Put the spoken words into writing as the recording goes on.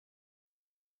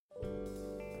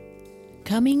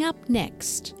Coming up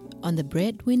next on the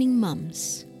Breadwinning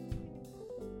Mums.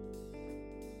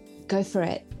 Go for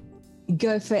it.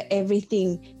 Go for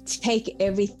everything. Take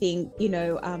everything,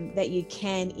 that you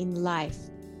can in life.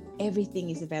 Everything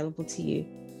is available to you.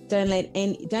 Don't let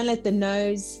the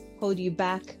no's hold you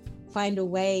back. Find a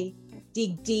way.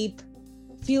 Dig deep.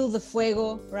 Feel the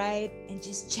fuego, right? And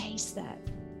just chase that.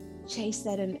 Chase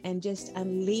that and just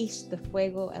unleash the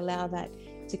fuego. Allow that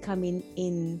to come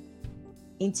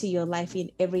into your life in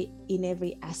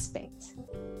every aspect.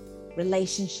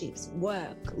 Relationships,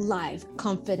 work, life,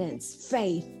 confidence,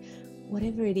 faith,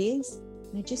 whatever it is,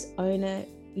 just own it.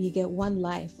 You get one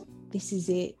life. This is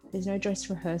it. There's no dress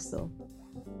rehearsal.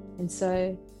 And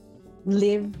so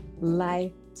live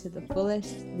life to the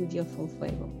fullest with your full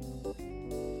fuego.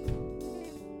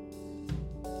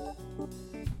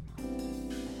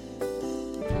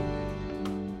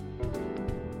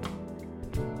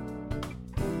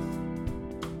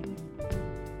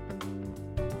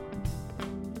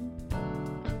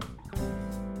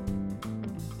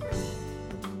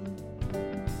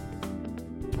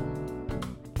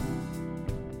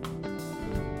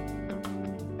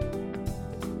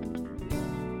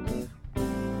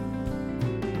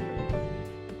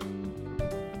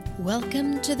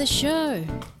 Welcome to the show.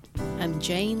 I'm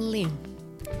Jane Lim.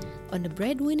 On the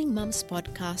Breadwinning Mums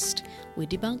podcast, we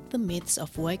debunk the myths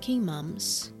of working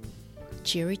mums,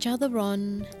 cheer each other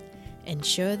on, and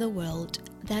show the world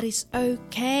that it's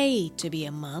okay to be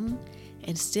a mum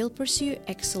and still pursue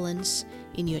excellence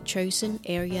in your chosen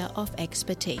area of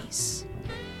expertise.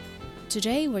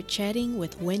 Today we're chatting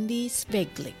with Wendy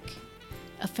Zveglic,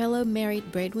 a fellow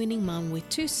married breadwinning mum with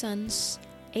 2 sons,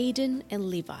 Aidan and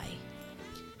Levy.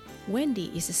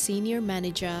 Wendy is a senior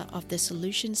manager of the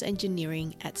solutions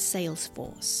engineering at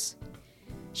Salesforce.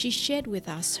 She shared with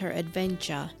us her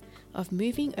adventure of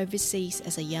moving overseas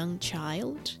as a young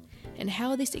child and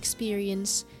how this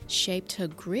experience shaped her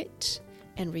grit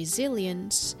and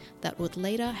resilience that would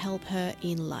later help her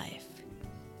in life.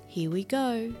 Here we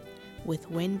go with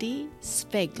Wendy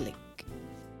Zveglic.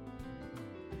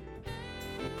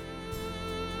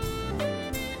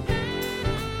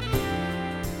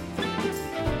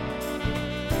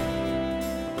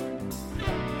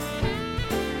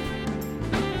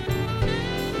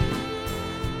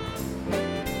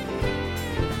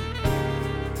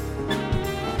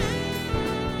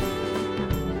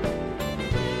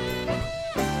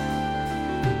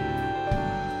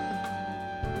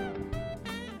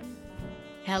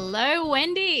 Hello,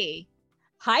 Wendy.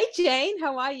 Hi, Jane.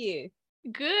 How are you?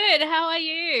 Good. How are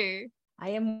you?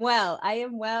 I am well.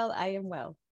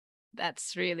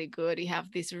 That's really good. You have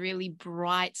this really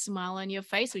bright smile on your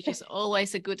face, which is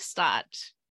always a good start.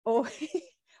 Oh,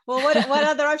 well, what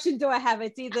other option do I have?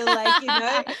 It's either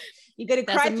you got to cry through life.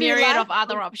 There's a myriad of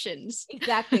other options.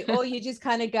 Exactly. Or you just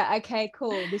kind of go, okay,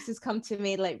 cool. This has come to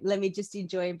me. Like, let me just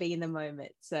enjoy and be in the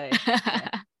moment. So. Yeah.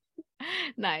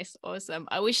 Nice. Awesome.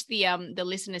 I wish the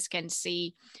listeners can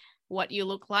see what you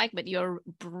look like, but you're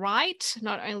bright,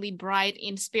 not only bright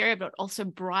in spirit, but also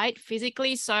bright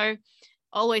physically. So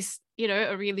always,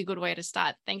 a really good way to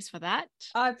start. Thanks for that.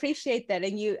 I appreciate that.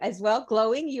 And you as well,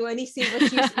 glowing. You only see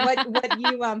what you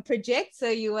project. So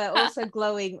you are also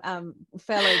glowing,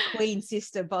 fellow queen,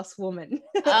 sister, boss woman.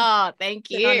 Oh,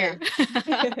 thank you.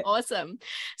 Awesome.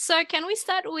 So can we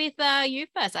start with you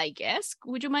first, I guess?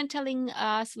 Would you mind telling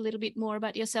us a little bit more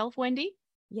about yourself, Wendy?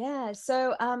 Yeah.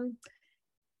 So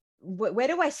where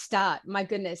do I start? My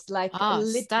goodness, start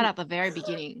at the very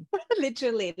beginning.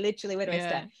 literally, where do I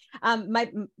start?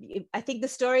 I think the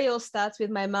story all starts with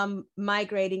my mum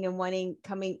migrating and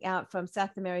coming out from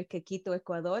South America, Quito,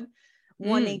 Ecuador,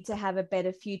 wanting to have a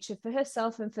better future for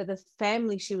herself and for the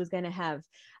family she was going to have.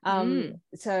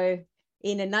 So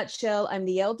in a nutshell, I'm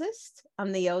the eldest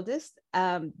and the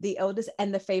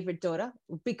favorite daughter,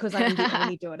 because I'm the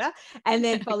only daughter, and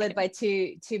then followed by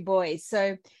two boys.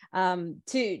 So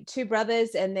two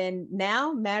brothers, and then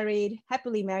now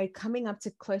happily married, coming up to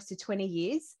close to 20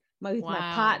 years with my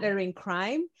partner in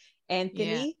crime,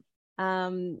 Anthony,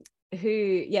 so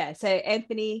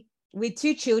Anthony, with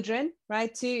 2 children,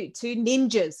 right? Two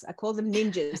ninjas. I call them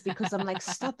ninjas because I'm like,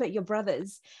 stop it, your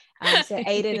brothers. So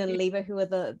Aidan and Levy, who are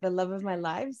the love of my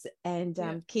lives, and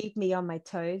keep me on my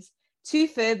toes. 2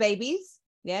 fur babies,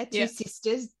 2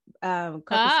 sisters.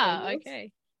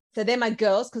 Okay. So they're my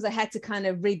girls, because I had to kind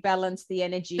of rebalance the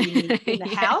energy in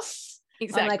the house.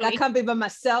 Exactly. I'm like, I can't be by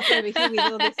myself over here with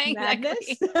all this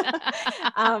madness.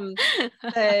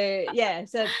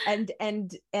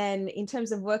 And in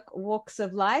terms of walks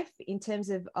of life, in terms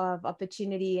of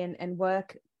opportunity and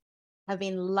work, I've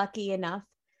been lucky enough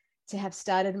to have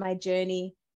started my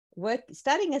journey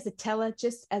starting as a teller,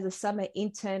 just as a summer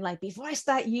intern, like before I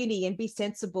start uni and be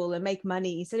sensible and make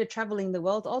money, instead of traveling the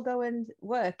world, I'll go and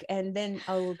work, and then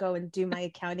I will go and do my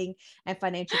accounting and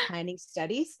financial planning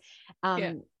studies.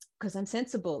 Yeah. Because I'm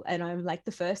sensible and I'm like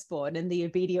the firstborn and the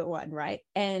obedient one, right?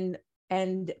 And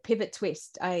pivot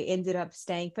twist, I ended up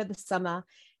staying for the summer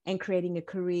and creating a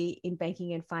career in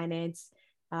banking and finance,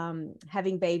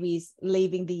 having babies,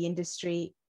 leaving the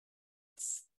industry,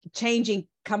 changing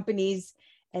companies,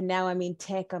 and now I'm in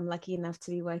tech. I'm lucky enough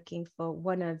to be working for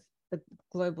one of the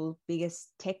global biggest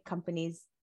tech companies,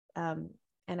 and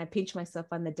I pinch myself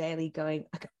on the daily going,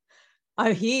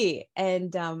 I'm here.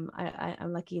 And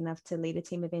I'm lucky enough to lead a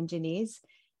team of engineers,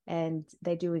 and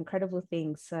they do incredible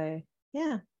things. So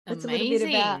yeah, that's Amazing. a little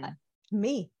bit about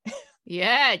me.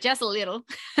 Yeah, just a little,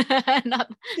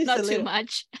 not A too little.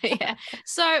 much. Yeah.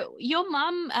 So your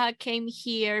mom came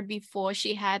here before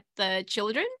she had the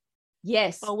children,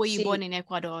 Yes. or were you born in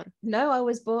Ecuador? No, I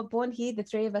was born here. The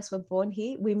three of us were born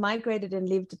here. We migrated and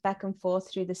lived back and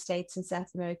forth through the States and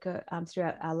South America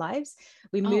throughout our lives.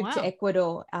 We moved to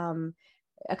Ecuador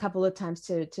a couple of times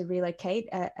to relocate.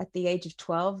 At the age of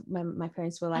 12, my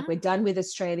parents were like, we're done with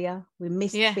Australia. We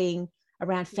missed being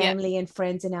around family and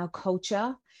friends and our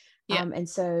culture. And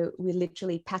so we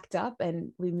literally packed up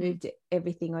and we moved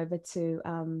everything over to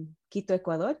Quito,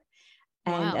 Ecuador.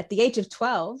 And at the age of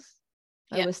 12,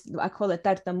 I call it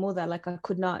tartamuda, like I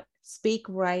could not speak,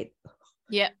 write,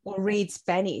 or read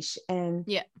Spanish. And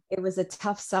it was a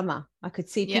tough summer. I could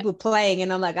see people playing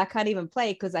and I'm like, I can't even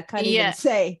play because I can't even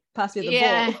say, pass me the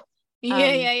ball.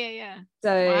 Yeah.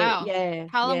 So wow.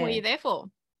 How long were you there for?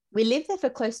 We lived there for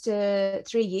close to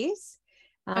 3 years.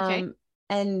 Okay.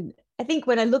 And I think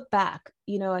when I look back,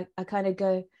 I kind of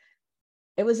go,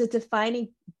 it was a defining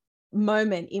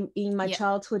moment in my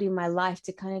childhood, in my life,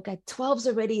 to kind of go, 12's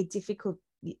already a difficult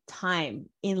time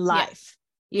in life.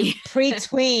 You're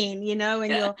pre-tween,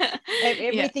 and you're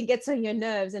everything gets on your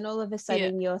nerves, and all of a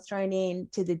sudden you're thrown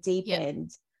into the deep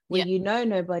end where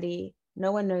nobody,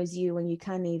 no one knows you, and you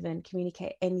can't even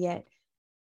communicate, and yet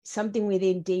something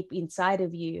within deep inside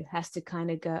of you has to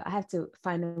kind of go, I have to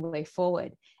find a way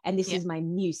forward, and this is my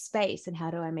new space, and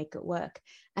how do I make it work?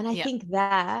 And I think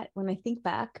that, when I think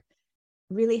back,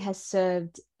 really has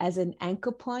served as an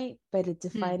anchor point, but a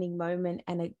defining moment,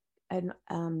 and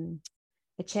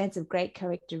a chance of great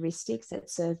characteristics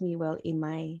that serve me well in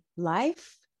my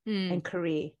life and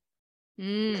career.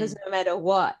 Because no matter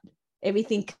what,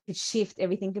 everything could shift,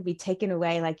 everything could be taken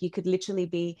away. Like you could literally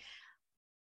be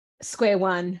square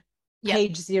one,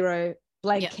 page zero,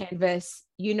 blank canvas,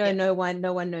 no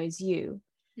one knows you,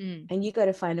 and you got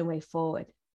to find a way forward.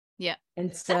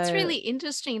 And so that's really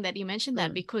interesting that you mentioned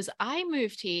that, because I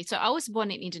moved here. So I was born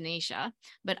in Indonesia,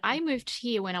 but I moved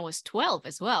here when I was 12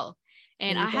 as well.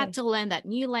 And I had to learn that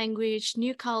new language,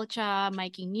 new culture,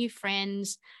 making new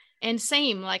friends, and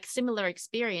similar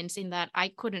experience in that I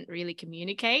couldn't really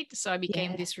communicate. So I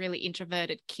became this really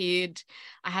introverted kid.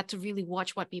 I had to really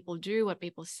watch what people do, what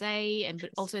people say,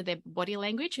 but also their body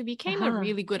language. I became a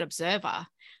really good observer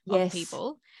of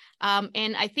people.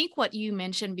 And I think what you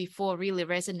mentioned before really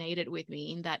resonated with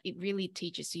me, in that it really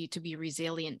teaches you to be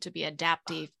resilient, to be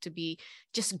adaptive, to be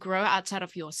just grow outside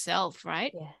of yourself,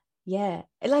 right? Yeah.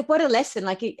 Like what a lesson.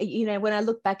 Like, when I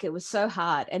look back, it was so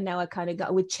hard. And now I kind of go, I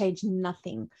would change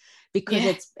nothing,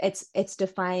 because it's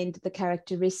defined the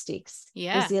characteristics,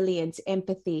 resilience,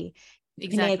 empathy,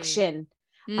 connection,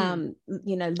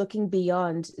 looking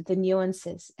beyond the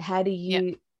nuances. How do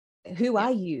you, who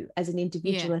are you as an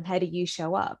individual, and how do you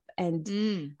show up? And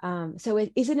so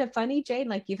isn't it funny, Jane?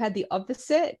 Like you've had the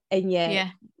opposite, and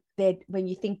yet when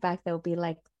you think back, there'll be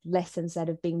like lessons that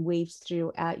have been weaved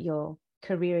throughout your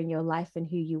career and your life, and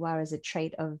who you are as a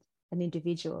trait of an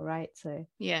individual, right? So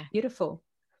beautiful.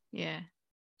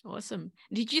 Awesome.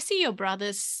 Did you see your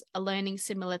brothers learning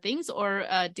similar things, or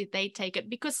did they take it?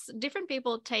 Because different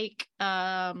people take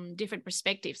different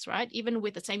perspectives, right? Even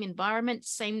with the same environment,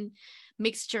 same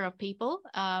mixture of people.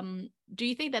 Do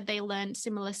you think that they learned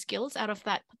similar skills out of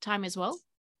that time as well?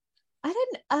 I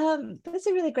don't, that's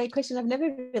a really great question. I've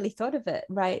never really thought of it,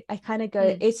 right? I kind of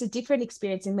go, it's a different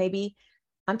experience, and maybe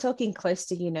I'm talking close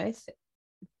to,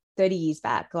 30 years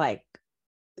back, like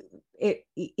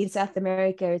in South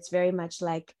America, it's very much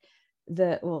like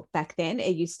back then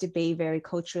it used to be very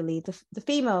culturally, the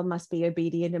female must be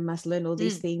obedient and must learn all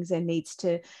these things and needs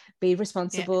to be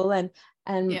responsible. And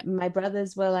my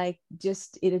brothers were like,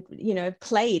 just,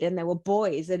 played, and they were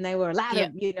boys, and they were allowed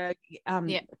to,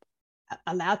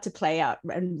 allowed to play out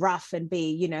and rough and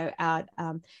be, out.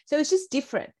 So it's just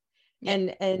different.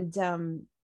 And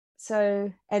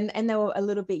so and they were a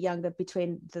little bit younger,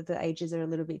 between the ages are a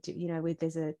little bit,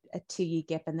 there's a 2-year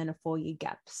gap and then a 4-year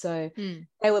gap. So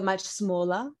they were much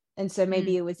smaller. And so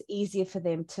maybe it was easier for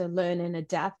them to learn and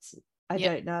adapt. I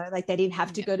don't know. Like they didn't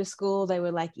have to go to school. They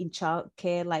were like in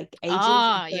childcare, like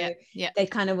ages. They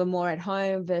kind of were more at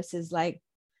home versus like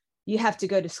you have to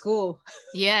go to school.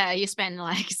 Yeah. You spend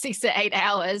like 6 to 8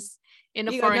 hours in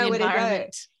a foreign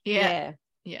environment. Yeah.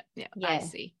 I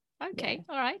see. Okay.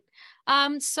 All right.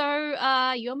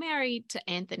 So you're married to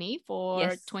Anthony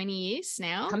for 20 years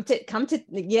now.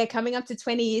 Coming up to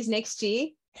 20 years next year.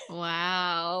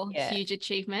 Wow. Huge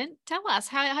achievement. Tell us,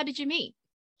 how did you meet?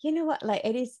 You know what, like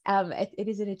it is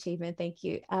an achievement. Thank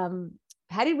you.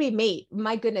 How did we meet?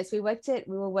 My goodness, we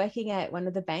were working at one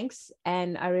of the banks,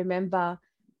 and I remember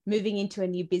moving into a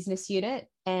new business unit,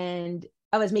 and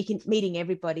I was meeting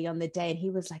everybody on the day, and he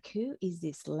was like, who is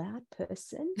this loud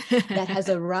person that has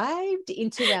arrived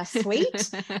into our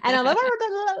suite? And I'm like,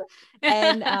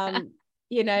 and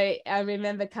I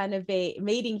remember kind of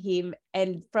meeting him,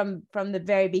 and from the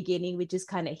very beginning, we just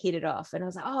kind of hit it off. And I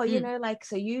was like, oh, like,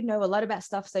 so you know a lot about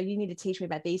stuff, so you need to teach me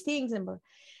about these things.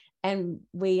 And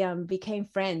we became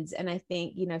friends. And I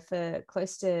think, for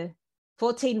close to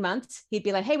 14 months, he'd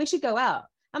be like, hey, we should go out.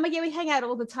 I'm like, yeah, we hang out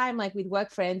all the time, like with work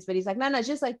friends. But he's like, no, it's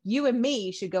just like you and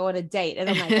me should go on a date. And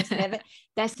I'm like,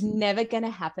 that's never going to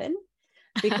happen,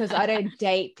 because I don't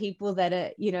date people that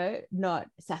are, not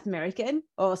South American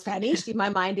or Spanish. In my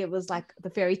mind, it was like the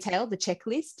fairy tale, the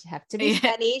checklist: have to be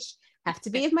Spanish, have to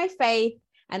be of my faith,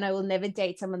 and I will never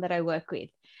date someone that I work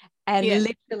with. And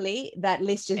literally that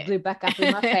list just blew back up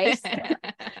in my face.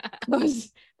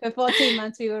 For 14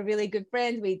 months, we were really good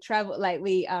friends. We traveled, like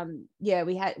we got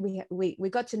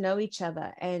to know each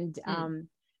other. And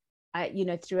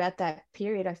I, throughout that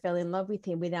period, I fell in love with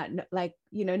him without not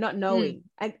knowing.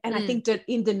 And I think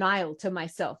in denial to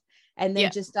myself. And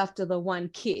then just after the one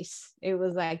kiss, it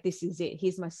was like, this is it.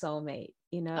 He's my soulmate,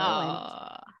 and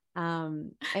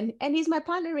he's my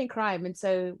partner in crime. And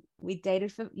so we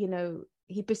dated for,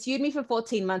 he pursued me for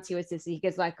 14 months. He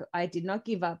goes like, I did not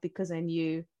give up because I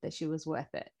knew that she was worth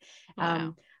it.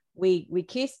 Wow. We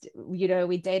kissed,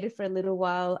 we dated for a little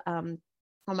while. On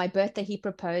my birthday, he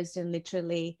proposed, and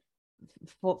literally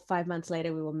 5 months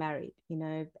later we were married,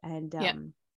 and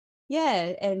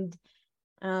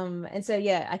so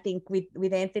I think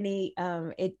with Anthony,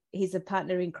 he's a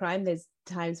partner in crime. There's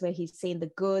times where he's seen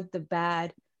the good, the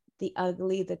bad, the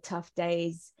ugly, the tough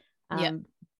days,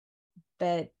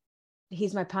 but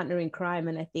he's my partner in crime.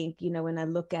 And I think, when I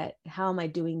look at how am I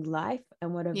doing life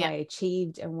and what have I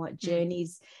achieved and what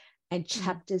journeys and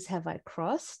chapters have I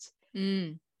crossed,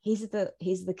 he's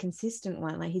the consistent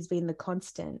one. Like, he's been the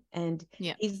constant, and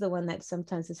he's the one that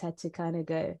sometimes has had to kind of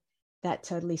go, that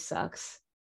totally sucks.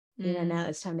 Now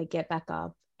it's time to get back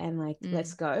up and like,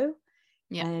 let's go.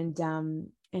 And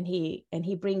he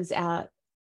brings out,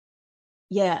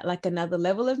 like another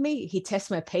level of me. He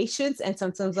tests my patience. And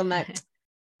sometimes I'm like,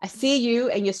 I see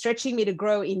you and you're stretching me to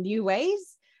grow in new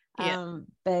ways. Did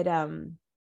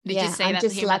you say I'm that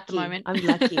just to him lucky. At the moment? I'm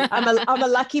lucky. I'm a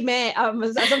lucky man.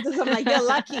 Sometimes I'm like, you're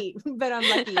lucky, but I'm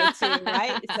luckier too,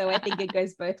 right? So I think it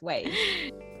goes both ways.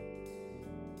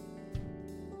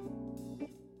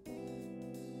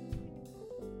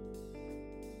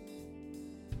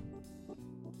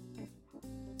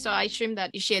 So I assume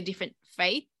that you share different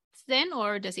faiths then,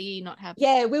 or does he not have?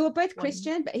 Yeah, we were both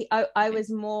Christian, but I was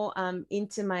more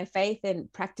into my faith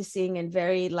and practicing, and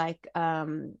very like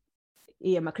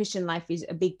my Christian life is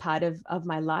a big part of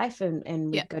my life,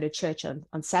 and we go to church on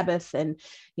Sabbath, and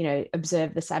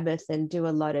observe the Sabbath and do a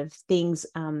lot of things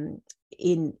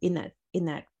in that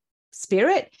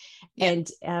spirit. And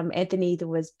Anthony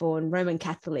was born Roman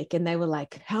Catholic, and they were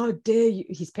like, how dare you?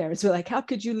 His parents were like, how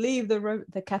could you leave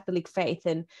the Catholic faith?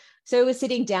 And so we're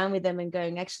sitting down with them and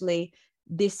going, actually,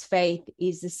 this faith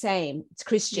is the same. It's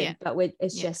Christian, but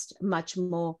it's just much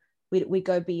more. We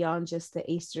go beyond just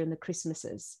the Easter and the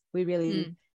Christmases. We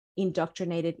really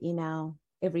indoctrinated in our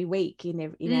every week, in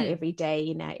our every day,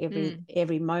 in our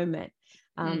every moment.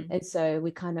 And so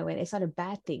we kind of went, it's not a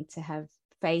bad thing to have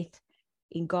faith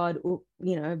in God, or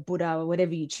Buddha, or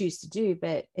whatever you choose to do,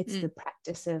 but it's the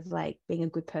practice of like being a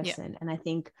good person. And I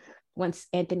think once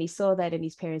Anthony saw that, and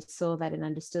his parents saw that and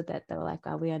understood that, they were like,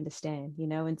 oh, we understand,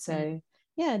 and so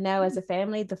now as a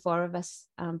family, the four of us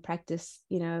practice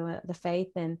the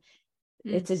faith, and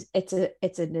it's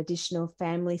an additional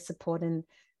family support, and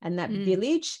that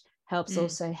village helps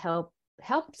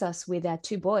helps us with our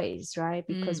two boys, right?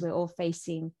 Because we're all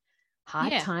facing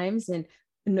hard times, and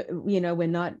we're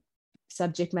not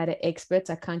subject matter experts.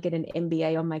 I can't get an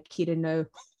MBA on my kid and know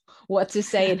what to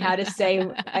say and how to say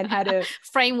and how to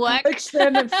framework coach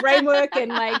them and framework and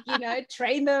like, you know,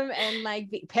 train them and like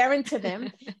be parent to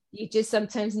them. You just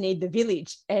sometimes need the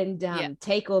village and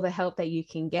take all the help that you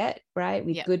can get, right,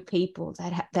 with good people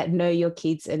that know your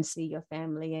kids and see your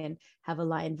family and have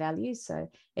aligned values. So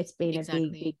it's been a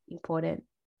big important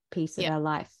piece of our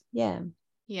life.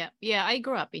 I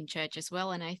grew up in church as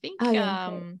well, and I think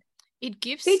it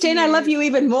gives Jane, I love you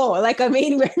even more. Like, I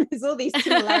mean, there's all these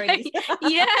similarities.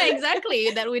 Exactly,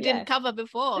 that we didn't cover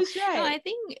before. That's right. No, I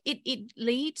think it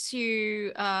leads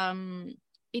you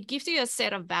it gives you a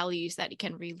set of values that you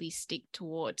can really stick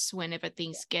towards whenever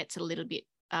things get a little bit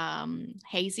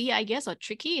hazy, I guess, or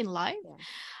tricky in life.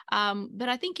 But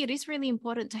I think it is really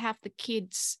important to have the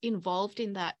kids involved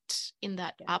in that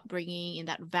upbringing, in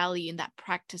that value, in that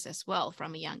practice as well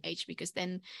from a young age, because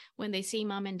then when they see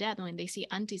mom and dad, when they see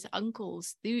aunties,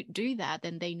 uncles do that,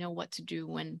 then they know what to do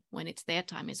when it's their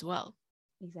time as well.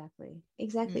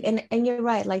 Exactly. And you're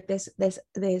right, like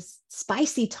there's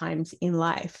spicy times in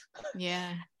life,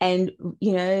 and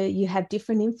you know, you have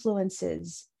different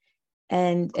influences,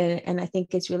 and I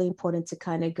think it's really important to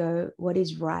kind of go, what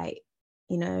is right,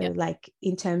 you know, like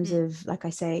in terms of, like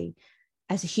I say,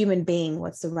 as a human being,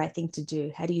 what's the right thing to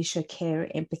do? How do you show care,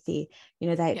 empathy? You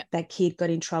know, that kid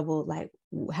got in trouble, like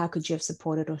how could you have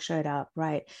supported or showed up,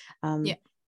 right?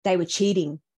 They were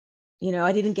cheating, you know,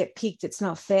 I didn't get picked, it's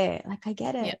not fair. Like, I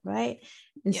get it, right?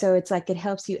 And so it's like, it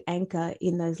helps you anchor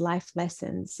in those life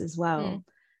lessons as well.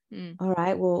 All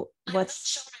right, well,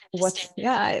 what's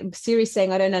Siri's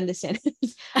saying I don't understand.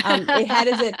 How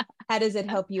does it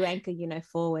help you anchor, you know,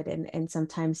 forward and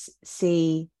sometimes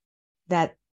see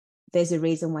that there's a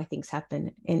reason why things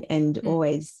happen, and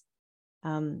always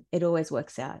it always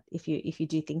works out if you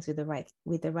do things with the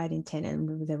right intent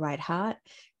and with the right heart.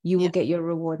 You will get your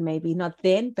reward, maybe not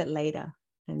then but later.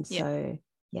 And so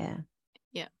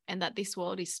and that this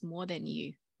world is more than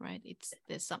you, right?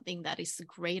 There's something that is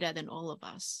greater than all of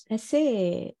us. That's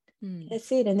it.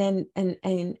 That's it. And then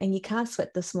and you can't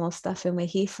sweat the small stuff, and we're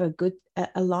here for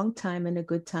a long time and a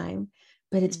good time,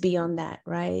 but it's beyond that,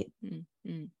 right?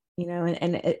 You know,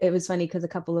 and it was funny because a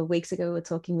couple of weeks ago we were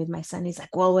talking with my son. He's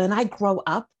like, well, when I grow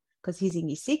up, because he's in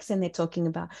year 6, and they're talking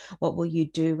about what will you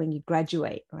do when you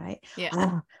graduate, right?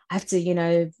 I have to, you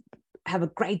know, have a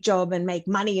great job and make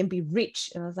money and be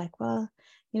rich. And I was like, well,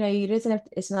 you know,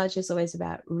 it's not just always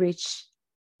about rich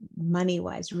money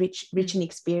wise, rich in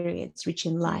experience, rich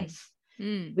in life,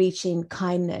 rich in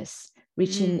kindness,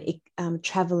 rich in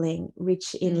traveling,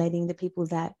 rich in letting the people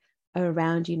that are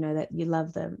around you know that you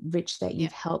love them, rich that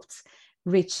you've helped,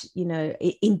 rich, you know,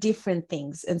 in different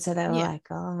things. And so they were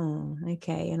like, oh,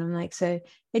 okay. And I'm like, so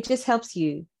it just helps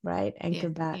you, right, anchor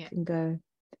back and go,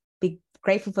 be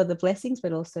grateful for the blessings,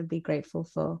 but also be grateful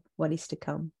for what is to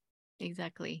come.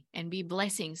 Exactly. And be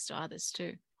blessings to others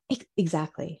too.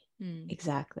 Exactly.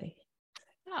 Exactly.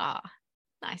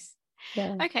 Nice.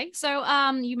 Okay, so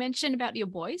you mentioned about your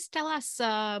boys. Tell us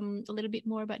a little bit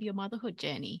more about your motherhood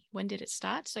journey. When did it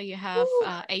start? So you have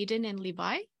Aidan and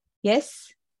Levi.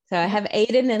 Yes. So I have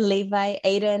Aidan and Levi.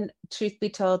 Aidan, truth be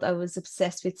told, I was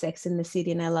obsessed with Sex in the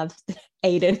City, and I loved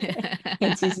Aidan,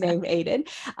 hence his name, Aidan.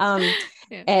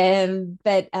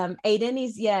 But Aidan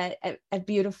is a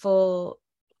beautiful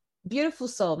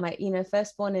soul. My, you know,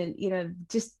 firstborn, and you know,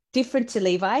 just different to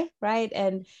Levi, right?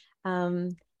 And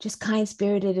just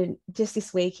kind-spirited. And just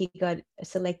this week he got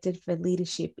selected for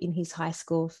leadership in his high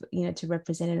school, for, you know, to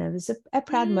represent it. It was a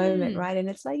proud moment, right? And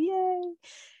it's like, yay.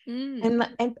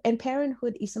 And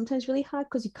parenthood is sometimes really hard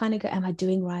because you kind of go, am I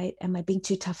doing right? Am I being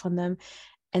too tough on them?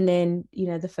 And then, you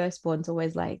know, the firstborn's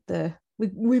always like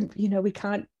we you know, we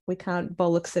can't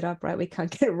bollocks it up, right? We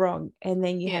can't get it wrong. And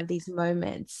then you have these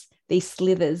moments, these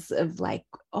slithers of like,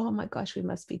 oh my gosh, we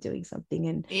must be doing something,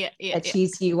 and that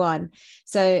cheers you on.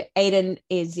 So Aidan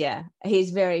is,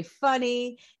 he's very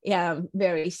funny,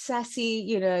 very sassy,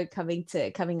 you know,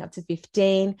 coming up to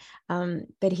 15.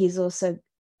 But he's also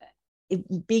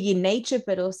big in nature,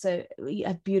 but also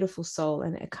a beautiful soul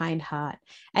and a kind heart.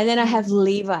 And then I have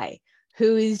Levi,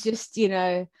 who is just, you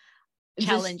know,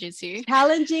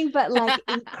 challenging, but like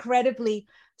incredibly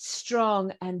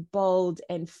strong and bold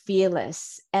and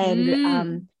fearless.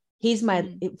 And he's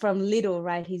from little,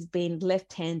 right, he's been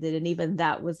left-handed, and even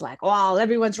that was like, wow,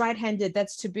 everyone's right-handed,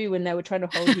 that's taboo, when they were trying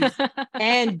to hold his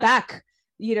hand back,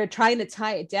 you know, trying to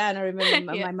tie it down. I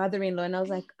remember my mother-in-law, and I was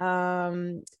like,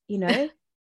 you know,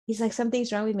 he's like,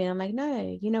 something's wrong with me. And I'm like,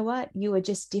 no, you know what? You are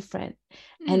just different.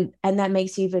 And that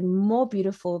makes you even more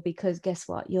beautiful, because guess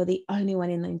what? You're the only one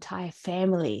in the entire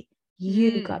family.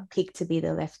 You got picked to be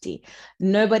the lefty.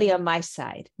 Nobody on my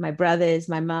side, my brothers,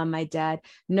 my mom, my dad,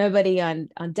 nobody on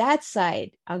dad's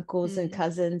side, uncles and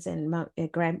cousins and mom,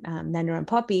 Nana and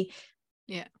Poppy.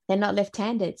 Yeah. They're not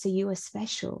left-handed. So you were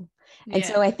special. And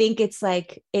so I think it's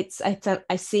like,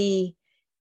 I see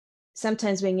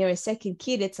sometimes when you're a second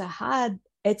kid, it's a hard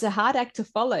act to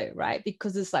follow, right?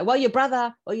 Because it's like, well, your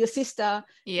brother or your sister,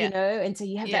 you know, and so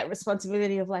you have that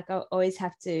responsibility of like, I always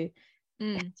have to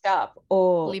catch up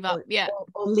or live up,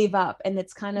 or live up. And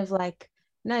it's kind of like,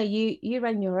 no, you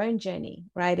run your own journey,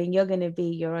 right? And you're going to be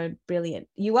your own brilliant,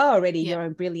 you are already your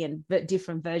own brilliant but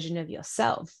different version of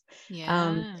yourself.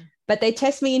 But they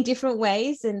test me in different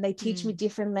ways and they teach me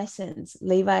different lessons.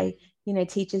 Levi, you know,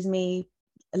 teaches me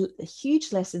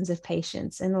huge lessons of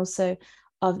patience and also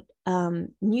of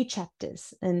new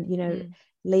chapters. And you know,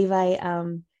 Levi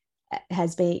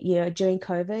has been, you know, during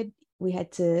COVID,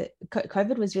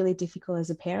 COVID was really difficult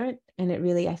as a parent, and it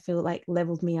really, I feel like,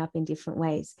 leveled me up in different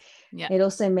ways. It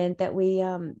also meant that we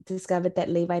discovered that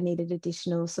Levi needed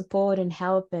additional support and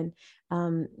help, and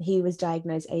he was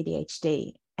diagnosed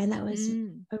ADHD, and that was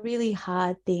a really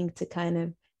hard thing to kind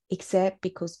of accept,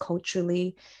 because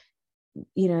culturally,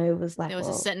 you know, it was like, there was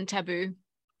a certain taboo.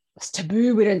 It's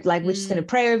taboo. We don't like, we're just going to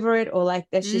pray over it, or like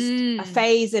that's just a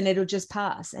phase and it'll just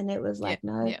pass. And it was like,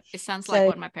 no. It sounds like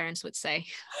what my parents would say.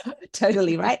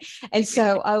 Totally, right? And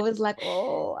so I was like,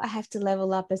 oh, I have to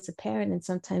level up as a parent and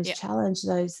sometimes challenge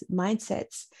those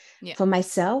mindsets for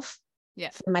myself,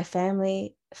 for my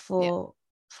family, for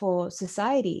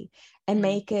society, and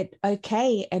make it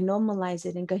okay and normalize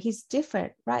it and go, he's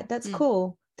different, right? That's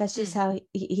cool. That's just how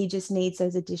he just needs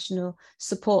those additional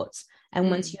supports. And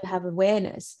once you have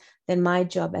awareness, then my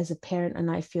job as a parent,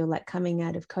 and I feel like coming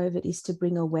out of COVID, is to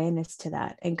bring awareness to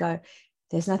that and go,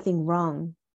 there's nothing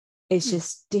wrong. It's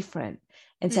just different.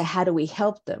 And so how do we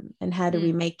help them? And how do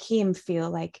we make him feel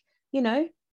like, you know,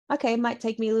 okay, it might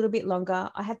take me a little bit longer.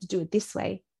 I have to do it this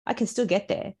way. I can still get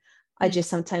there. I just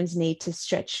sometimes need to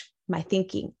stretch my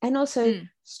thinking and also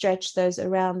stretch those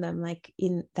around them, like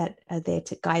in that are there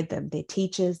to guide them, their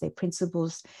teachers, their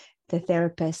principals, the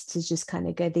therapists, to just kind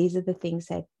of go, these are the things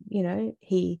that, you know,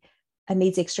 he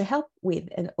needs extra help with,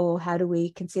 and or how do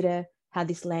we consider how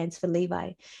this lands for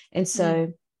Levi. And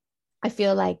so I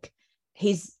feel like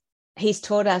he's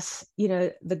taught us, you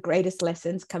know, the greatest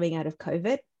lessons coming out of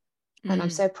COVID. And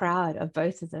I'm so proud of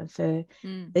both of them for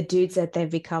the dudes that they're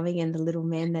becoming and the little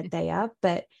men that they are.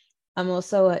 But I'm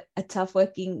also a tough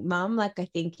working mom. Like, I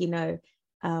think, you know,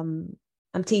 I'm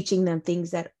teaching them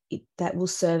things that will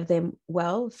serve them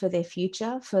well for their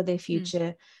future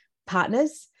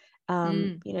partners,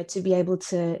 you know, to be able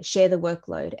to share the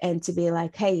workload and to be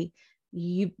like, hey,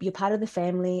 you're part of the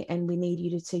family and we need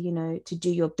you to you know, to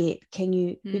do your bit.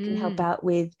 Who can help out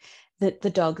with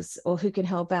the dogs, or who can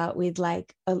help out with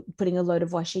like putting a load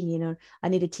of washing, you know, I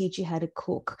need to teach you how to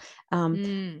cook,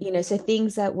 you know, so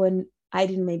things that when I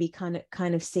didn't maybe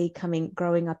kind of see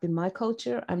growing up in my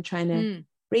culture, I'm trying to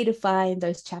redefine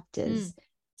those chapters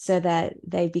so that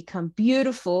they become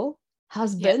beautiful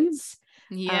husbands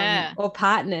or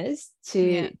partners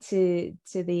to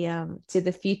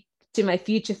my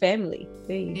future family.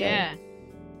 There you go.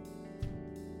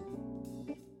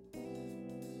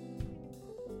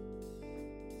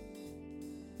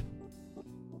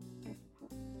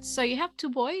 So you have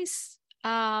two boys,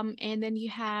 and then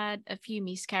you had a few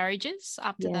miscarriages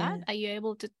after that. Are you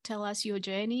able to tell us your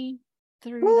journey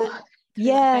through that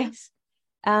phase?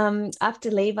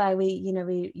 After Levi, we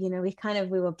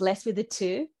were blessed with the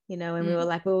two, you know, and we were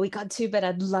like, well, we got two, but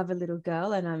I'd love a little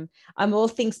girl. And I'm all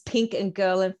things pink and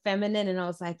girl and feminine. And I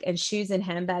was like, and shoes and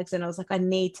handbags. And I was like, I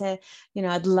need to, you know,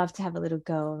 I'd love to have a little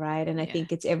girl. Right. And I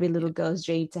think it's every little girl's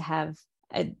dream to have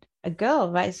a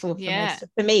girl, right? For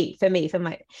me,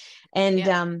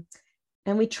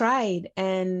 and we tried,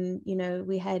 and, you know,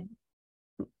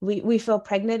 we fell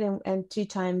pregnant, and two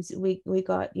times we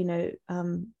got, you know,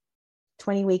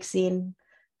 20 weeks in,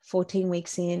 14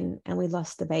 weeks in, and we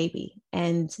lost the baby.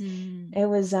 And it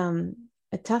was a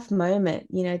tough moment,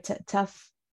 you know, tough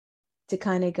to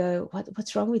kind of go,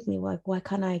 what's wrong with me? Why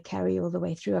can't I carry all the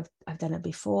way through? I've done it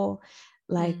before.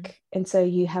 Like, and so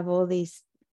you have all these,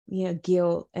 you know,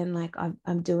 guilt and like,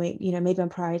 I'm doing, you know, maybe I'm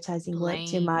prioritizing work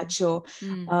too much, or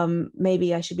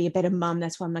maybe I should be a better mom.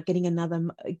 That's why I'm not getting another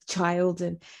child,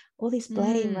 and all this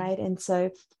blame, right? And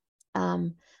so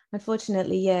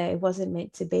unfortunately, it wasn't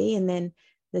meant to be. And then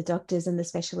the doctors and the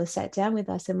specialists sat down with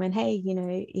us and went, hey, you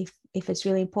know, if it's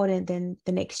really important, then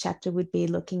the next chapter would be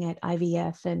looking at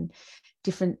IVF and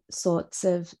different sorts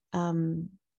of,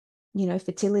 you know,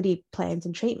 fertility plans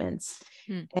and treatments.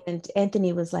 And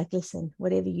Anthony was like, listen,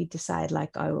 whatever you decide,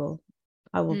 like, I will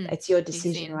It's your He's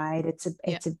decision, in. right? It's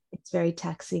Yeah. very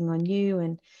taxing on you.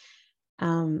 And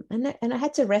I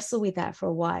had to wrestle with that for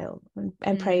a while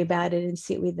and pray about it and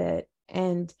sit with it.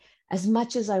 And as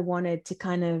much as I wanted to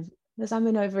kind of, because I'm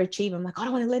an overachiever, I'm like, I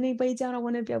don't want to let anybody down. I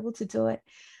want to be able to do it.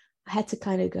 I had to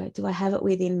kind of go, do I have it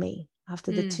within me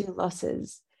after the 2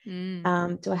 losses? Do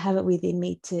I have it within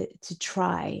me to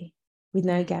try with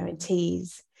no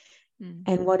guarantees?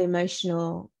 And what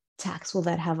emotional tax will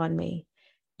that have on me?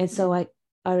 And so I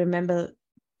remember,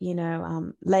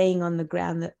 laying on the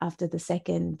ground after the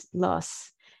second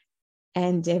loss,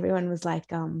 and everyone was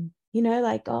like,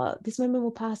 like, oh, this moment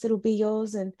will pass, it'll be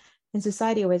yours. And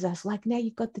society always asks, like, now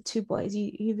you've got the 2 boys,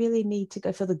 you really need to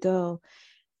go for the girl.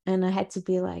 And I had to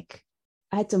be like,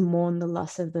 I had to mourn the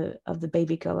loss of the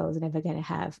baby girl I was never going to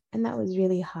have, and that was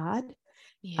really hard.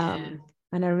 Yeah.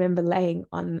 And I remember laying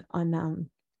on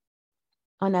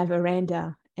our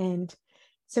veranda and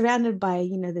surrounded by,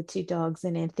 the 2 dogs,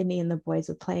 and Anthony and the boys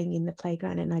were playing in the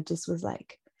playground, and I just was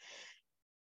like,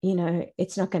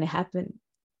 it's not going to happen.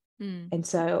 And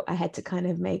so I had to kind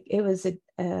of it was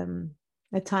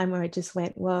a time where I just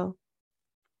went, well,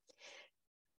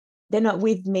 they're not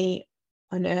with me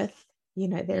on earth,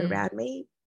 they're around me,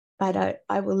 but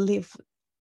I will live,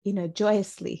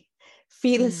 joyously,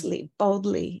 fearlessly,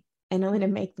 boldly, and I'm going to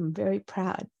make them very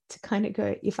proud to kind of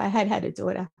go, if I had a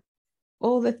daughter,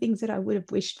 all the things that I would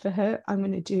have wished for her, I'm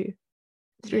going to do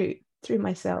through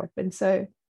myself. And so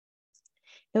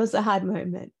it was a hard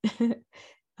moment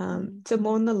to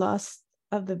mourn the loss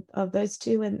of those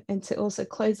 2, and to also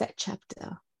close that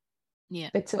chapter.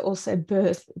 But to also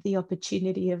birth the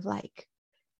opportunity of like,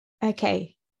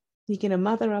 okay, you're going to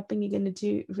mother up and you're going to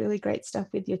do really great stuff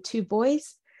with your 2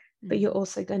 boys, but you're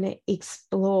also going to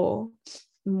explore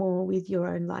more with your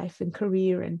own life and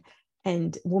career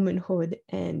and womanhood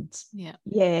and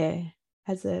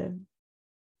as a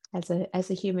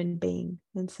human being.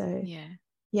 And so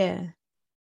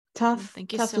tough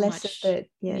so lesson, much. but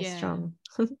strong.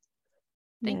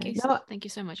 Thank you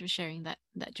so much for sharing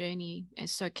that journey and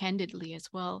so candidly as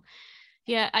well.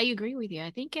 Yeah, I agree with you.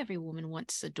 I think every woman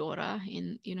wants a daughter,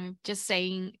 and just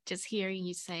hearing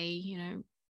you say,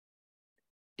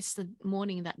 it's the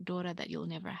mourning that daughter that you'll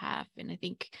never have. And I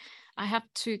think I have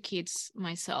 2 kids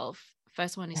myself.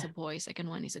 First one is a boy, second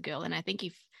one is a girl. And I think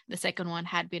if the second one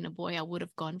had been a boy, I would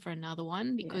have gone for another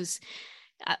one, because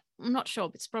I'm not sure,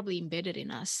 but it's probably embedded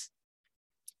in us.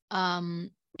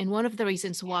 And one of the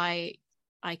reasons why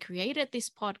I created this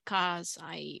podcast,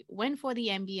 I went for the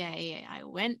MBA, I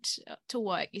went to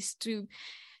work, is to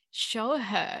show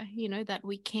her, that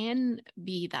we can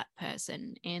be that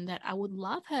person, and that I would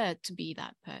love her to be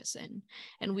that person.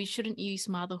 And we shouldn't use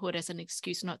motherhood as an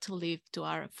excuse not to live to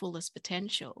our fullest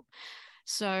potential.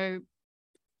 So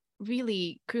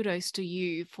really kudos to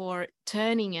you for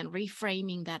turning and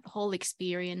reframing that whole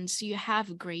experience. You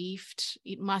have grieved.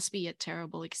 It must be a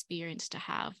terrible experience to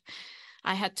have.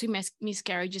 I had 2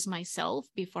 miscarriages myself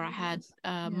before I had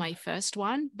my first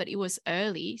one, but it was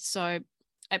early. So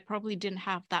I probably didn't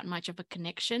have that much of a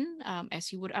connection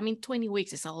as you would. I mean, 20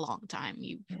 weeks is a long time.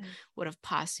 You would have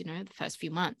passed, the first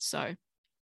few months. So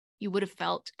you would have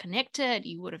felt connected.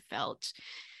 You would have felt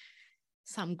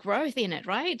some growth in it,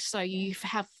 right? So you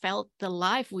have felt the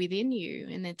life within you.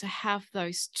 And then to have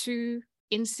those 2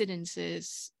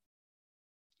 incidences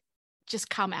just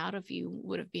come out of you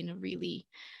would have been a really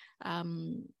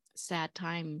sad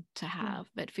time to have.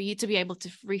 But for you to be able to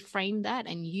reframe that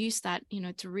and use that,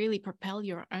 to really propel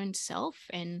your own self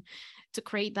and to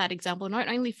create that example, not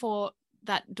only for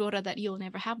that daughter that you'll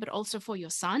never have, but also for your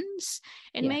sons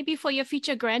and maybe for your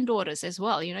future granddaughters as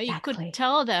well. You could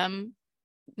tell them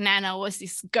Nana was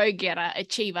this go-getter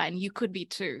achiever, and you could be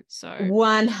too. So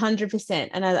 100%.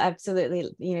 And I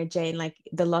absolutely, Jane, like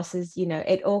the losses,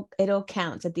 it all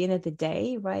counts at the end of the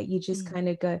day, right? You just kind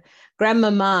of go,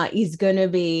 grandmama is gonna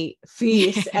be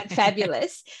fierce and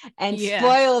fabulous and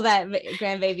spoil that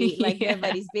grandbaby like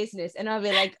nobody's business. And I'll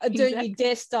be like, oh, don't you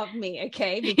dare stop me,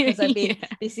 okay? Because I've been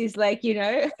this is like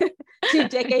 2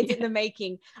 decades in the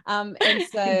making. And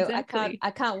so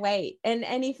I can't wait. And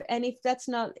if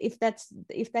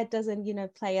that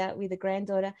doesn't play out with a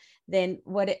granddaughter, then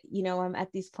I'm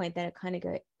at this point that I kind of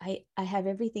go, I have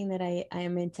everything that I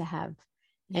am meant to have.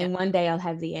 And one day I'll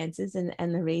have the answers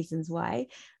and the reasons why.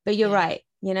 But you're right,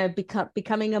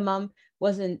 becoming a mom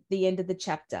wasn't the end of the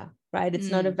chapter, right? It's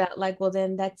not about like, well,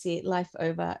 then that's it, life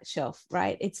over, shelf,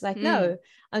 right? It's like, no,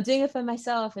 I'm doing it for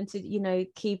myself, and to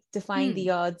keep defying the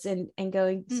odds and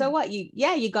going, so what,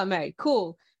 you got married,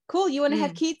 cool, you want to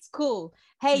have kids, cool,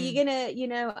 hey, you're gonna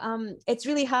it's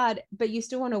really hard but you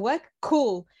still want to work,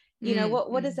 cool,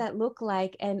 what does that look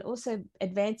like? And also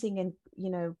advancing and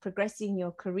progressing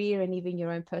your career and even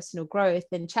your own personal growth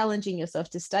and challenging yourself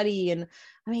to study. And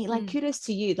I mean, like, kudos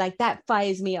to you. Like, that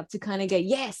fires me up to kind of go,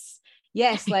 yes,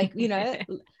 like,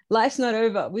 life's not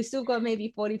over. We've still got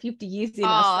maybe 40, 50 years in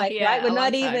us. Like, yeah, right? We're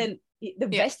not even, the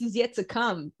best is yet to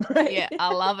come. Right? Yeah,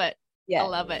 I love it. Yeah. I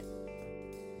love it.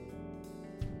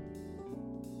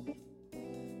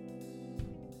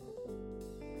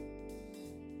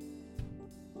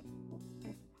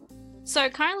 So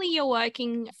currently you're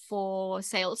working for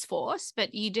Salesforce,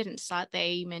 but you didn't start there.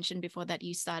 You mentioned before that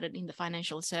you started in the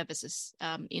financial services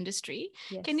industry.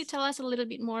 Yes. Can you tell us a little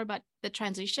bit more about the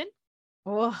transition?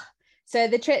 Oh, so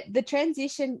the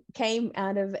transition came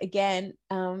out of, again,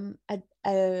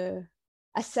 a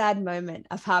sad moment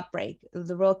of heartbreak.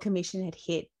 The Royal Commission had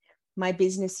hit my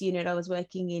business unit. I was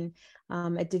working in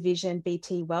a division,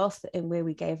 BT Wealth, and where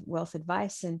we gave wealth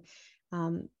advice. And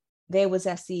there was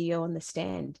our CEO on the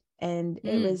stand. And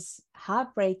it was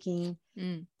heartbreaking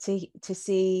to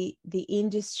see the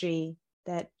industry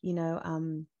that,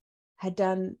 had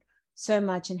done so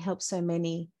much and helped so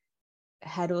many,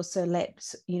 had also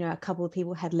let, a couple of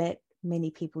people had let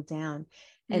many people down.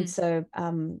 And so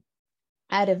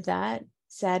out of that,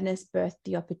 sadness birthed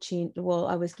the opportunity. Well,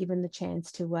 I was given the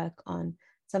chance to work on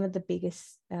some of the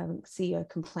biggest CEO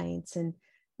complaints. And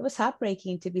it was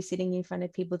heartbreaking to be sitting in front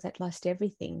of people that lost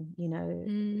everything,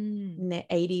 in their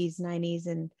 80s, 90s,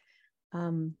 and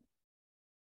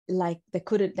like they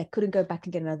couldn't go back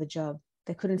and get another job.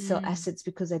 They couldn't sell assets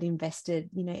because they'd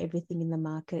invested, everything in the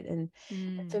market. And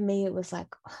for me, it was like,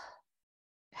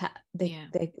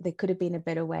 there could have been a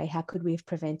better way. How could we have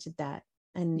prevented that?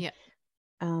 And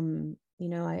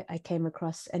I came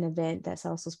across an event that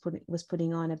Salesforce was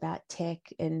putting on about tech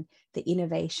and the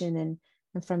innovation, and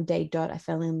from day dot, I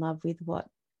fell in love with what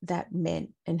that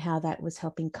meant and how that was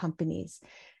helping companies.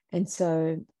 And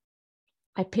so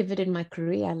I pivoted my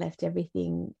career. I left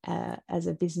everything as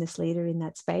a business leader in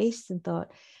that space, and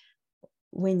thought,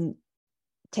 when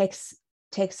tech's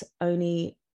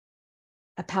only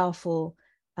a powerful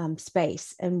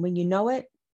space, and when you know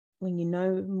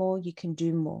more, you can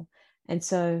do more. And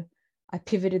so I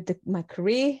pivoted my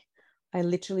career. I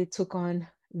literally took on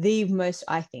one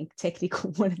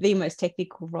of the most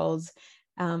technical roles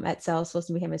at Salesforce,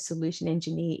 and became a solution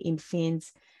engineer in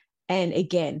Fins. And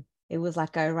again, it was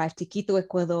like I arrived to Quito,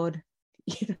 Ecuador,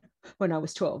 when I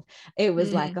was 12. It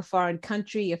was like a foreign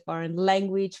country, a foreign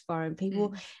language, foreign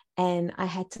people. And I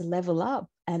had to level up,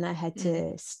 and I had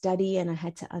to study, and I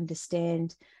had to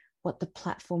understand what the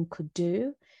platform could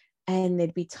do. And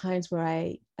there'd be times where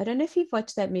I don't know if you've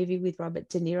watched that movie with Robert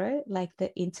De Niro, like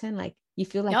The Intern, like you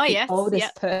feel like the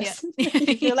oldest person. You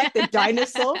feel like the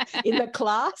dinosaur in the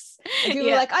class. And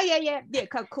people are like, oh yeah,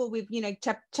 cool. We've,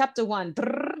 chapter 1.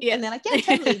 And they're like, yeah,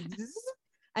 totally.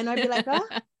 And I'd be like, oh,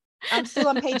 I'm still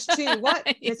on page 2. What?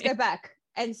 Let's go back.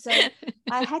 And so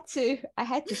I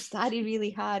had to study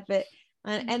really hard, but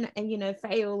and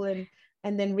fail and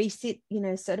then resit,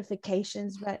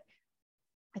 certifications. But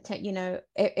I tell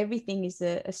everything is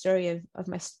a story of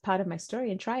my part of my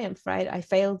story and triumph, right? I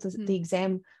failed the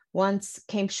exam once,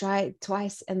 came shy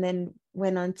twice, and then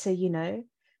went on to,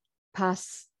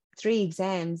 pass 3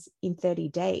 exams in 30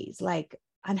 days, like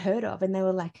unheard of. And they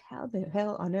were like, how the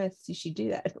hell on earth did she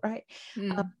do that? Right.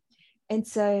 And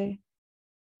so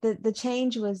the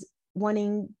change was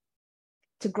wanting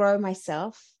to grow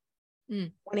myself,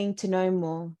 wanting to know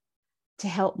more, to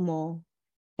help more,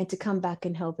 and to come back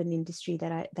and help an industry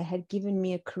that had given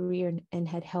me a career and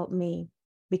had helped me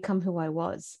become who I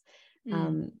was.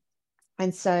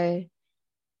 And so,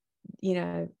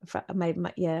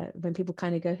 when people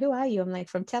kind of go, who are you? I'm like,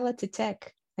 from teller to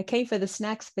tech. I came for the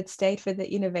snacks, but stayed for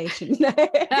the innovation. That's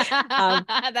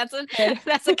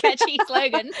a catchy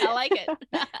slogan. I like it.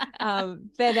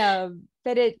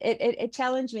 But it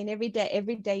challenged me, and every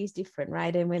day is different,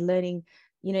 right? And we're learning,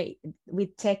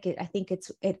 with tech. I think it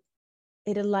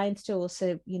aligns to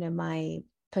also, my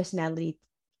personality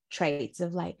traits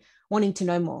of like wanting to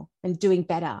know more and doing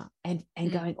better and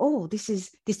going, oh, this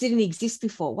didn't exist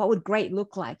before. What would great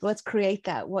look like? Let's create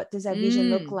that. What does our vision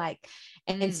look like?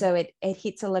 And so it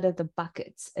hits a lot of the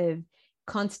buckets of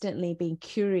constantly being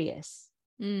curious,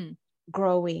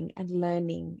 growing and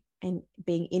learning and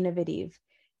being innovative,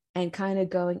 and kind of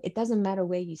going, it doesn't matter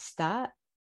where you start.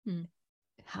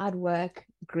 Hard work,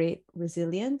 grit,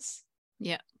 resilience.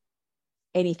 Yeah.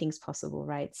 Anything's possible,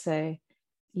 right? So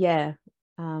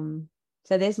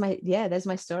so there's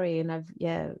my story. And I've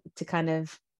to kind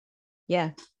of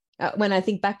when I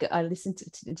think back, I listened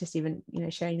to just even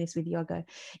sharing this with you, I go,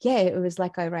 it was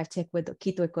like I arrived to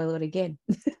Quito, Ecuador again.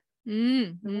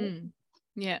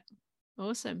 Yeah,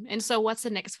 awesome. And so what's the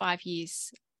next 5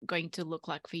 years going to look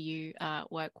like for you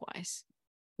work-wise?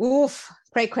 Oof,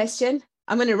 great question.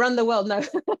 I'm going to run the world. No.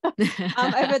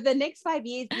 Over the next 5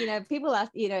 years, people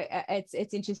ask,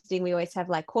 it's interesting. We always have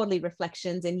like quarterly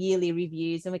reflections and yearly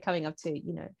reviews, and we're coming up to,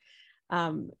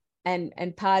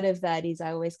 and part of that is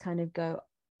I always kind of go,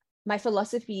 my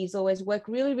philosophy is always work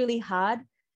really, really hard,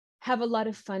 have a lot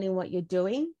of fun in what you're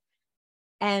doing.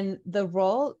 And the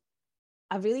role,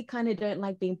 I really kind of don't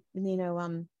like being,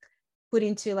 put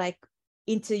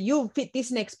into you'll fit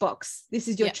this next box. This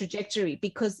is your trajectory.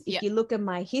 Because if you look at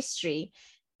my history,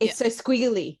 it's so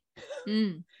squiggly.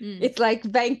 It's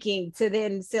like banking to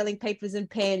then selling papers and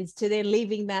pens to then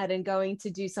leaving that and going to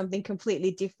do something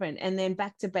completely different, and then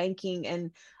back to banking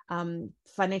and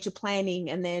financial planning,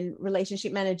 and then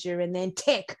relationship manager, and then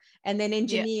tech, and then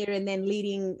engineer, and then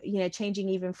leading, changing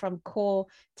even from core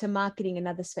to marketing,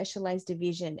 another specialized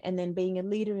division, and then being a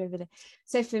leader over there.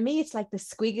 So for me, it's like the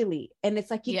squiggly, and it's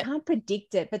like you can't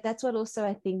predict it, but that's what also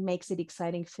I think makes it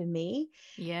exciting for me.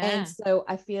 And so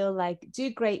I feel like do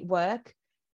great work,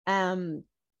 and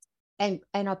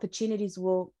opportunities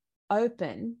will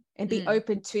open, and be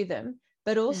open to them.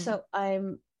 But also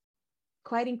I'm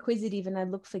quite inquisitive, and I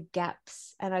look for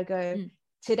gaps, and I go,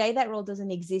 today that role doesn't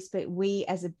exist, but we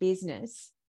as a business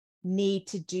need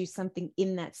to do something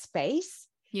in that space.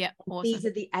 Awesome. These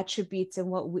are the attributes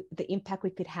and the impact we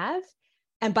could have.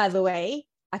 And by the way,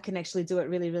 I can actually do it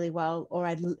really, really well, or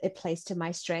it plays to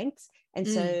my strengths. And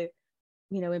so,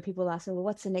 when people ask me, well,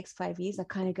 what's the next 5 years? I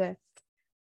kind of go,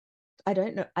 I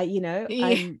don't know.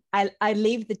 I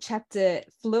leave the chapter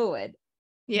fluid.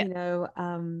 I know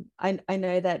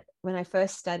that when I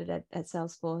first started at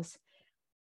Salesforce,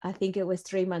 I think it was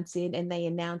 3 months in, and they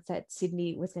announced that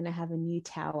Sydney was going to have a new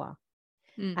tower.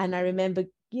 And I remember,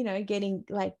 getting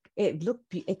like,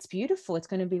 it's beautiful. It's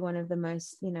going to be one of the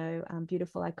most,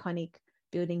 beautiful, iconic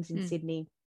buildings in Sydney.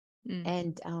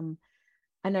 And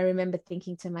I remember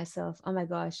thinking to myself, oh my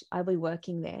gosh, I'll be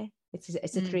working there. It's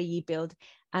a 3-year build.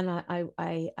 And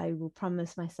I will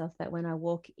promise myself that when I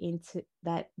walk into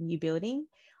that new building,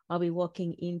 I'll be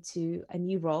walking into a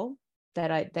new role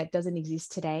that doesn't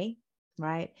exist today,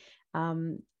 right?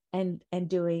 And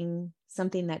doing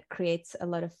something that creates a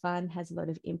lot of fun, has a lot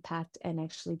of impact, and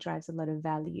actually drives a lot of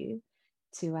value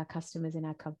to our customers in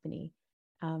our company.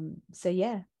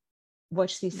 So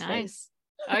watch this space.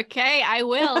 Okay, I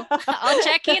will. I'll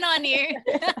check in on you.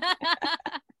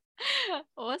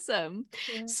 Awesome.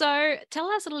 So tell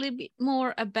us a little bit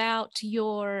more about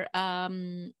your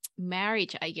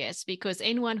marriage, I guess, because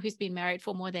anyone who's been married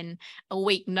for more than a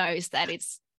week knows that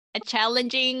it's a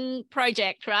challenging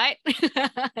project, right?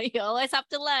 You always have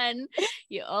to learn.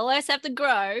 You always have to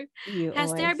grow.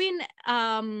 Has there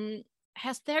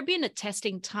been a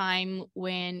testing time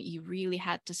when you really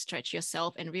had to stretch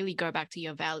yourself and really go back to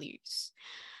your values?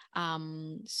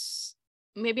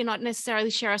 Maybe not necessarily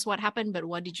share us what happened, but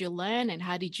what did you learn, and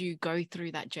how did you go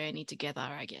through that journey together,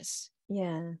 I guess?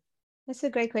 Yeah, that's a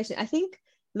great question. I think,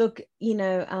 look,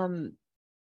 the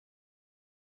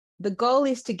goal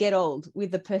is to get old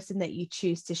with the person that you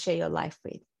choose to share your life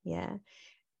with. Yeah.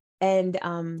 And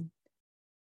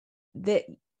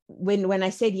when I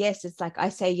said yes, it's like I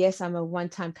say yes, I'm a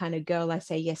one-time kind of girl. I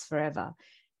say yes forever.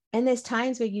 And there's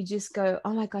times where you just go,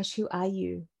 oh my gosh, who are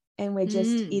you? And we're just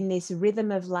in this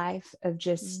rhythm of life of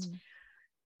just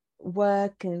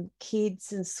work and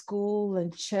kids and school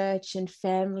and church and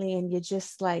family, and you're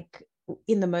just like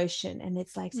in the motion. And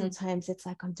it's like sometimes it's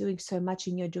like I'm doing so much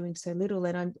and you're doing so little,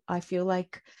 and I feel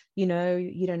like you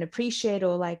don't appreciate,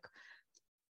 or like.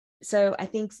 So I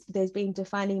think there's been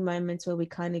defining moments where we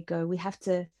kind of go, we have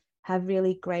to have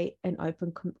really great and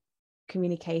open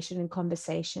communication and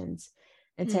conversations,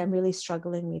 and say, I'm really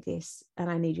struggling with this and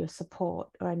I need your support,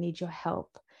 or I need your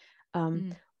help,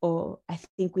 or I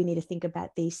think we need to think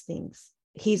about these things.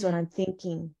 Here's what I'm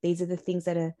thinking. These are the things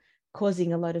that are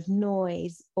causing a lot of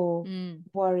noise or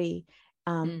worry.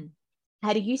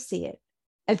 How do you see it?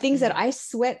 And things that I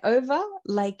sweat over,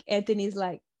 like Anthony's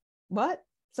like, what?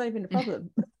 It's not even a problem.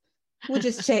 We'll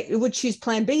just check. We'll choose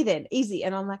plan B then. Easy.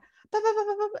 And I'm like, bah, bah,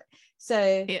 bah, bah, bah.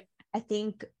 So I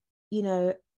think,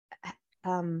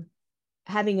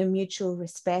 having a mutual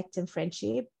respect and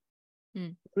friendship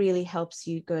really helps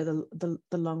you go the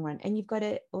long run. And you've got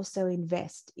to also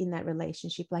invest in that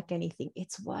relationship. Like anything,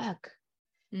 it's work.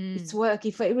 It's work.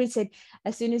 If everyone said,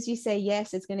 as soon as you say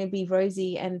yes, it's going to be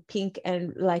rosy and pink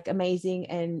and like amazing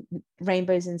and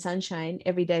rainbows and sunshine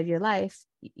every day of your life,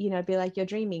 be like, you're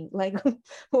dreaming. Like,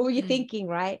 what were you thinking?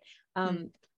 Right. I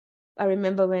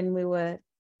remember when we were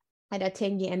at our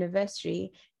 10-year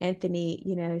anniversary, Anthony,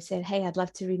 said, "Hey, I'd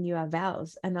love to renew our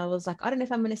vows." And I was like, I don't know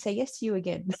if I'm going to say yes to you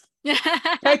again.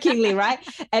 Jokingly, right?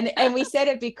 And we said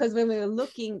it because when we were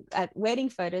looking at wedding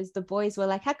photos, the boys were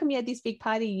like, "How come you had this big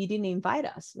party? You didn't invite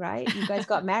us, right? You guys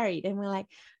got married." And we're like,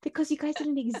 "Because you guys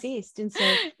didn't exist." And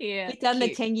so we've done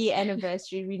the 10-year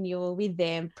anniversary renewal with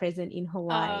them present in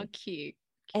Hawaii. Oh, cute.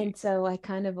 And so I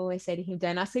kind of always say to him,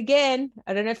 "Don't ask again.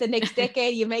 I don't know if the next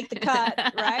decade you make the cut,"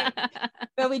 right?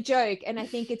 But we joke. And I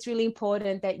think it's really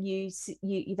important that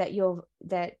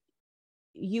that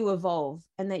you evolve,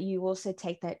 and that you also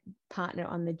take that partner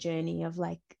on the journey of,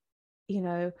 like,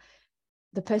 the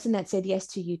person that said yes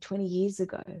to you 20 years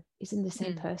ago isn't the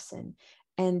same person.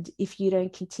 And if you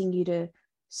don't continue to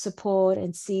support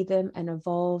and see them and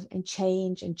evolve and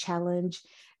change and challenge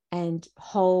and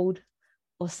hold,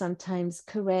 or sometimes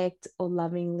correct or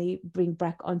lovingly bring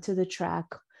back onto the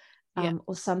track,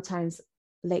 or sometimes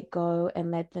let go and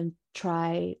let them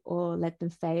try, or let them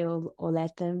fail, or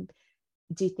let them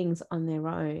do things on their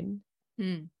own,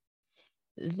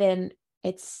 then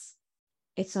it's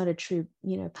not a true,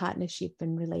 partnership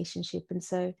and relationship. And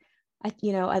so I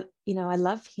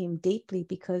love him deeply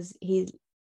because he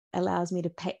allows me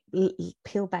to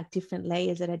peel back different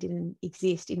layers that I didn't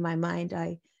exist in my mind.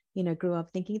 I grew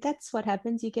up thinking that's what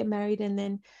happens. You get married and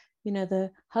then,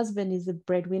 the husband is the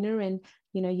breadwinner and,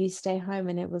 you stay home.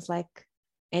 And it was like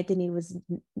Anthony was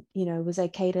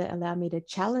okay to allow me to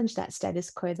challenge that status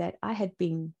quo that I had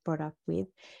been brought up with.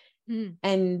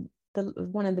 And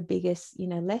one of the biggest,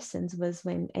 lessons was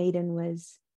when Aidan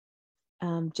was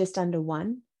just under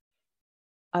 1.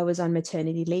 I was on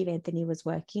maternity leave. Anthony was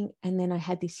working. And then I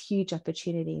had this huge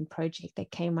opportunity and project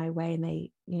that came my way, and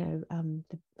they,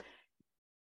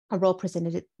 a role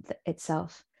presented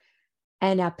itself.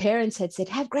 And our parents had said,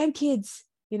 "Have grandkids."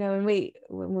 And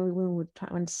when we were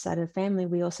trying to start a family,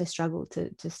 we also struggled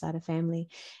to start a family.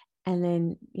 And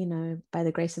then, by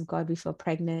the grace of God, we fell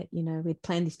pregnant. We'd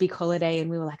planned this big holiday, and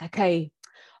we were like, okay,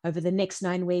 over the next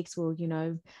 9 weeks, we'll,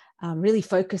 really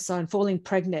focus on falling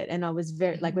pregnant. And I was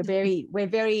very like, we're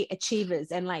very achievers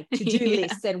and like to-do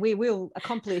lists, and we will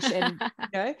accomplish. And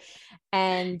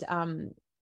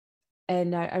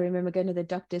and I remember going to the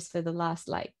doctors for the last,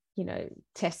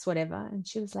 tests, whatever. And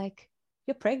she was like,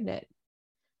 "You're pregnant."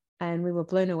 And we were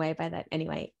blown away by that.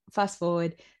 Anyway, fast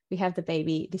forward, we have the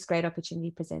baby, this great opportunity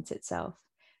presents itself.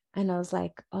 And I was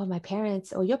like, "Oh, my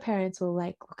parents or your parents will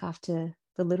like look after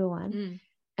the little one."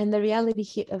 And the reality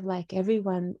hit of like,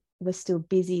 everyone was still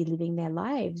busy living their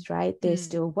lives, right? They're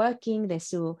still working, they're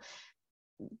still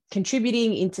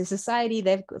contributing into society.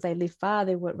 They live far,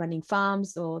 they were running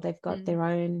farms, or they've got their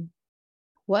own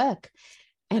work.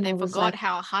 And they forgot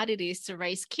how hard it is to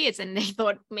raise kids, and they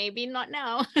thought, maybe not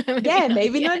now.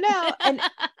 maybe not now.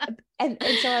 And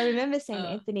so I remember saying to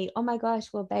Anthony, "Oh my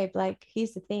gosh, well, babe, like,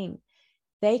 here's the thing.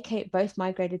 They both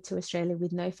migrated to Australia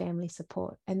with no family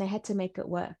support, and they had to make it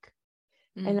work."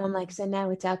 And I'm like, "So now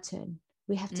it's our turn.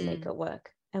 We have to make it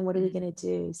work. And what are we going to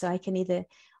do?" So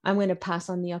I'm going to pass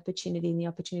on the opportunity, and the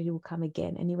opportunity will come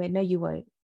again. And he went, "No, you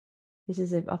won't. This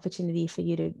is an opportunity for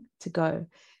you to go."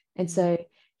 And so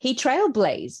he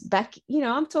trailblazed back,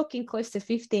 I'm talking close to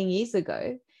 15 years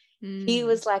ago. He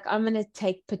was like, "I'm going to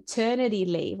take paternity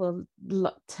leave or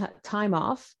time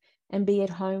off and be at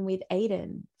home with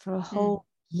Aidan for a whole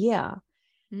year."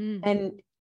 And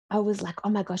I was like, "Oh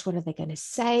my gosh, what are they going to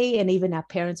say?" And even our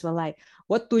parents were like,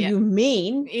 "What do you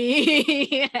mean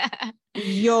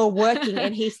you're working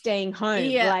and he's staying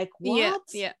home?" Like, what?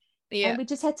 And we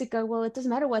just had to go, well, it doesn't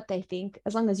matter what they think.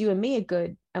 As long as you and me are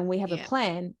good and we have a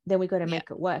plan, then we got to make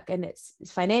it work. And it's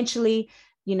financially,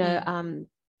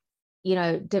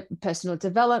 personal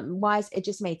development wise, it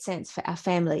just made sense for our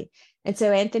family. And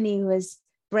so Anthony was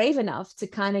brave enough to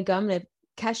kind of go, "I'm going to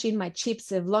cash in my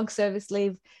chips of long service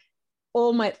leave,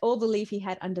 all the leave he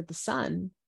had under the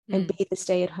sun, and be the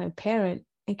stay-at-home parent."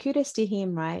 And kudos to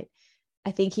him, right? I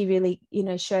think he really,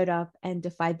 showed up and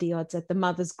defied the odds at the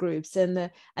mothers groups and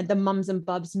the mums and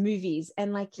bubs movies.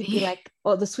 And like, he'd be like,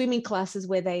 or the swimming classes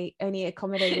where they only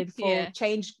accommodated for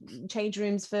change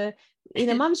rooms for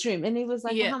mum's room. And he was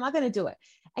like, "Well, how am I going to do it?"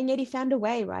 And yet he found a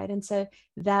way, right? And so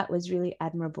that was really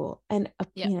admirable. And,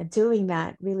 doing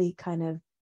that really kind of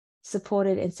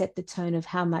supported and set the tone of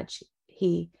how much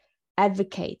he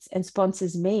advocates and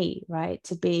sponsors me, right,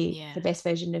 to be the best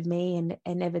version of me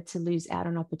and never to lose out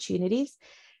on opportunities.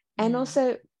 And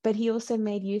also, but he also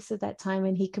made use of that time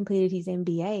and he completed his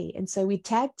MBA. And so we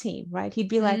tag team, right? He'd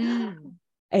be like,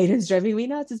 "Aidan's driving me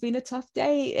nuts. It's been a tough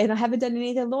day and I haven't done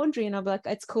any of the laundry." And I'll be like,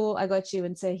 "It's cool, I got you."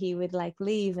 And so he would like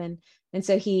leave. And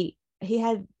so he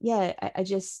had,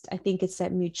 I think it's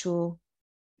that mutual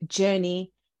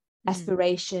journey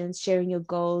aspirations, sharing your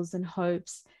goals and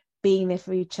hopes, being there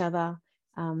for each other.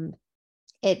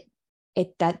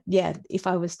 If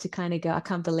I was to kind of go, I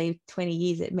can't believe 20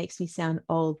 years, it makes me sound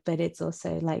old, but it's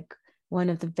also like one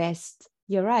of the best,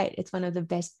 you're right, it's one of the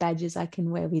best badges I can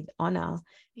wear with honor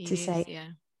to say,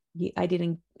 I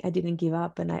didn't give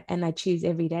up, and I choose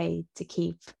every day to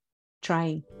keep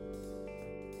trying.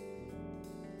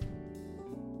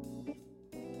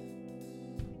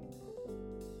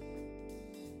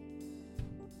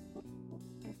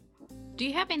 Do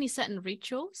you have any certain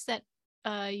rituals that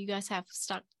you guys have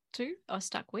stuck to or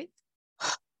stuck with?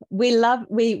 Our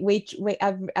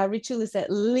ritual is at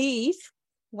least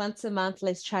once a month.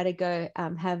 Let's try to go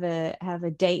have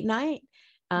a date night,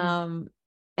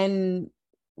 and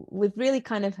we've really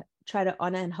kind of tried to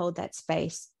honor and hold that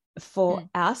space for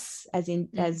us as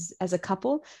a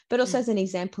couple, but also as an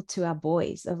example to our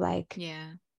boys of like,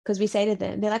 because we say to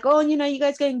them, they're like, oh, you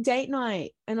guys going date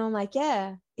night, and I'm like,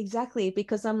 yeah, exactly,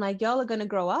 because I'm like, y'all are going to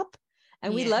grow up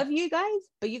and we love you guys,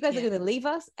 but you guys are going to leave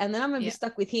us, and then I'm going to be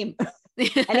stuck with him. and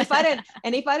if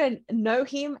I don't know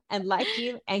him and like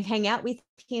him and hang out with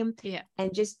him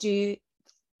and just do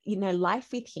life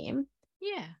with him,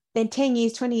 then 10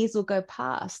 years 20 years will go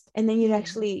past, and then you'd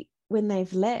actually, when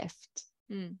they've left,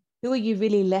 who are you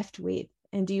really left with,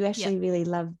 and do you actually really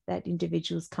love that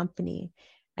individual's company?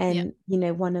 And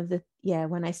one of the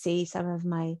when I see some of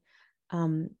my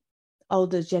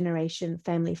older generation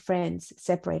family friends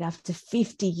separate after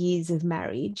 50 years of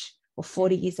marriage or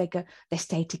 40 years, they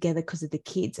stay together because of the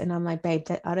kids, and I'm like, babe,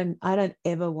 that I don't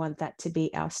ever want that to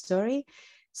be our story.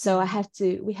 So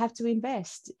we have to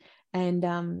invest,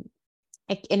 and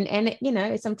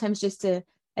it's sometimes just a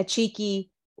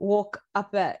cheeky walk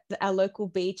up at our local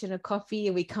beach and a coffee,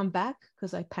 and we come back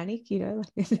because I panic,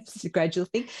 it's a gradual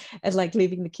thing, and like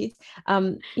leaving the kids,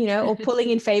 or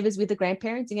pulling in favors with the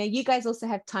grandparents. You guys also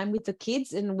have time with the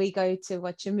kids, and we go to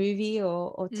watch a movie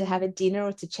or to have a dinner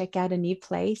or to check out a new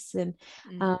place, and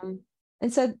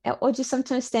so, or just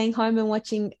sometimes staying home and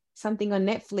watching something on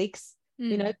Netflix,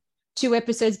 2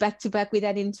 episodes back to back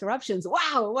without interruptions.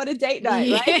 Wow, what a date night,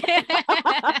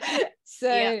 right?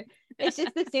 So it's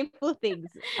just the simple things.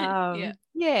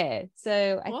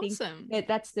 So I think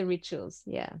that's the rituals.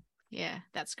 Yeah,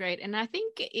 that's great. And I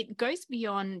think it goes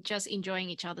beyond just enjoying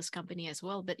each other's company as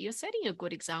well, but you're setting a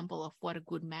good example of what a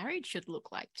good marriage should look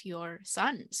like to your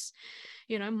sons.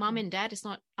 Mom and dad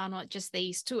are not just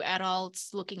these 2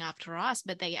 adults looking after us,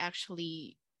 but they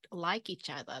actually like each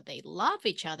other, they love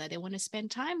each other, they want to spend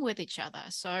time with each other.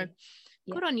 So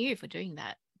good on you for doing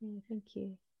that. Thank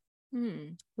you.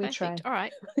 We try. All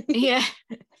right. Yeah.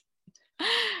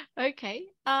 Okay.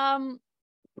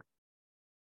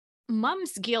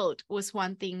 Mum's guilt was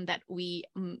one thing that we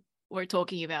were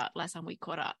talking about last time we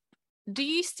caught up. Do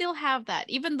you still have that,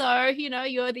 even though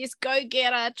you're this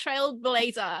go-getter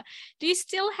trailblazer? Do you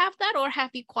still have that, or have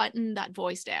you quietened that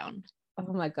voice down?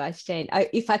 Oh my gosh, Jane,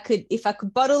 if I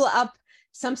could bottle up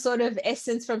some sort of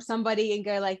essence from somebody and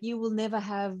go like, you will never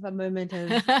have a moment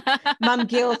of mum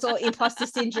guilt or imposter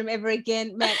syndrome ever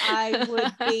again, man, I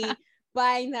would be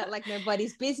buying that like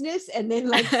nobody's business and then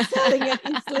like selling it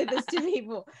in slivers to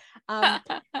people. I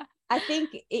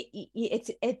think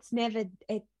it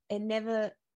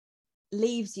never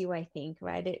leaves you, I think,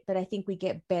 right? But I think we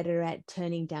get better at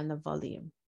turning down the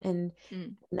volume, and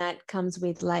that comes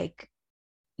with like,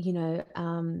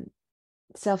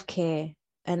 self-care.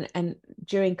 And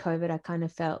during COVID, I kind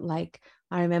of felt like,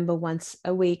 I remember once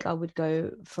a week I would go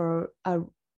for a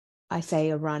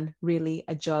run, really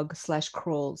a jog /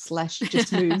 crawl /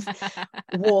 just move,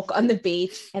 walk on the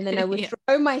beach, and then I would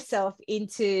throw myself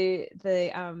into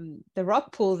the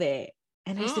rock pool there,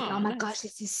 and I used to go, oh my gosh,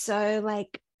 this is so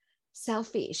like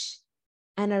selfish.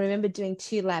 And I remember doing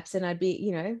 2 laps, and I'd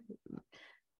be,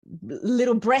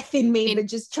 little breath in me, but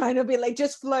just trying to be like,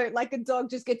 just float like a dog,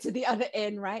 just get to the other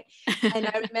end, right? And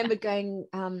I remember going,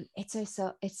 it's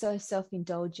so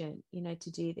self-indulgent,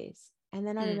 to do this. And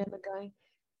then I remember going,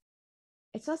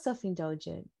 it's not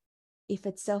self-indulgent if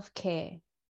it's self-care.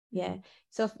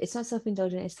 So it's not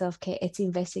self-indulgent, it's self-care. It's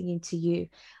investing into you.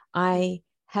 I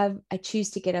choose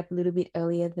to get up a little bit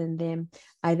earlier than them.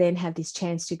 I then have this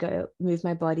chance to go move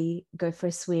my body, go for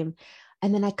a swim,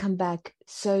 and then I come back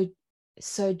so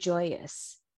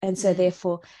joyous. And so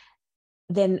therefore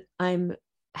then I'm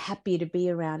happy to be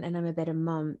around, and I'm a better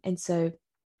mom. And so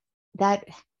that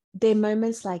there are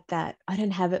moments like that. I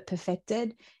don't have it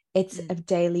perfected. It's a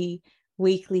daily,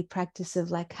 weekly practice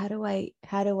of like, how do I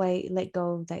let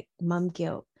go of that mum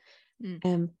guilt?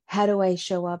 How do I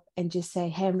show up and just say,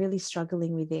 hey, I'm really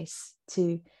struggling with this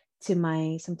to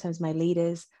sometimes my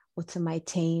leaders or to my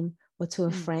team or to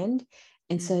a friend,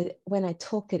 And so when I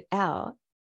talk it out,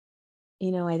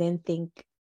 I then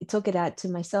talk it out to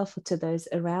myself or to those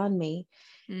around me,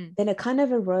 then it kind of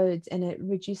erodes and it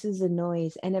reduces the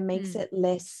noise, and it makes it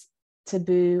less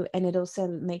taboo, and it also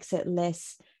makes it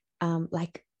less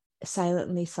like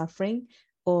silently suffering,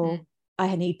 or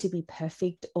I need to be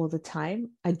perfect all the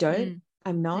time.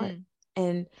 I'm not.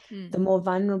 And the more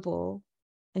vulnerable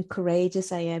and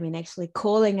courageous I am in actually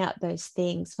calling out those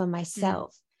things for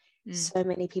myself, so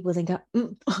many people think,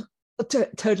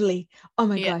 totally, oh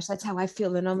my gosh, that's how I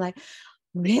feel. And I'm like,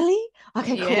 really?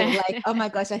 Okay, cool. Like, oh my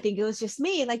gosh, I think it was just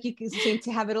me. Like, you seem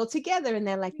to have it all together. And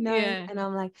they're like, no. And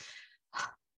I'm like,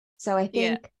 so I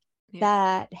think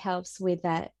that helps with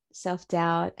that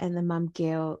self-doubt and the mum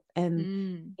guilt.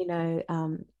 And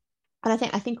and I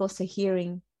think also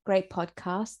hearing great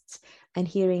podcasts and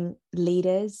hearing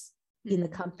leaders in the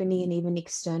company and even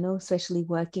external, especially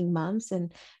working mums.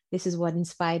 And this is what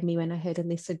inspired me when I heard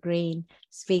Alyssa Green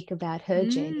speak about her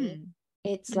journey.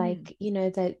 It's like,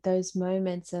 that those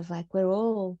moments of like, we're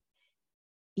all,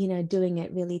 doing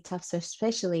it really tough. So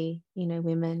especially,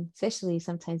 women, especially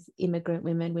sometimes immigrant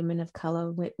women, women of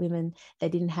color, women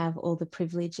that didn't have all the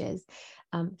privileges,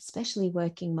 especially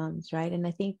working mums, right? And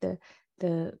I think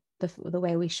the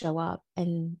way we show up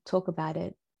and talk about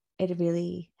it, it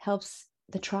really helps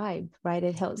the tribe, right?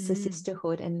 It helps the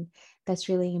sisterhood, and that's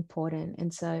really important.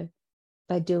 And so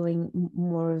by doing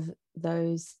more of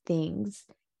those things,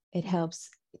 it helps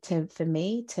for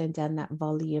me, turn down that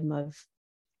volume of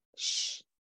shh,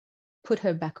 put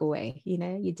her back away.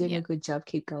 You're doing a good job,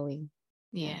 keep going.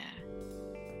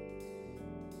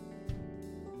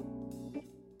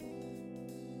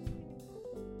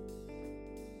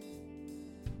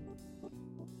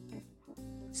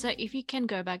 So if you can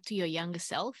go back to your younger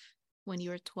self when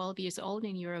you were 12 years old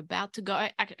and you're about to go,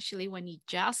 actually when you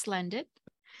just landed,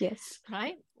 yes,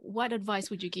 right, what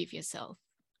advice would you give yourself?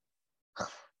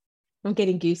 I'm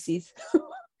getting goosies.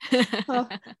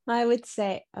 I would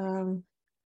say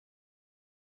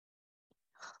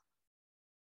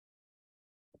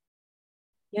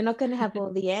you're not going to have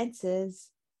all the answers,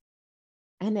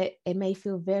 and it may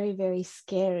feel very, very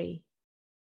scary.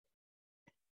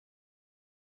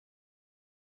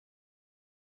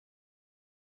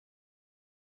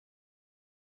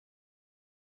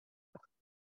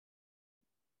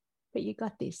 But you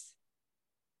got this.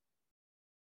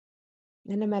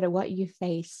 And no matter what you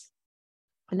face,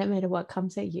 and no matter what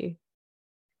comes at you,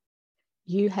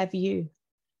 you have you.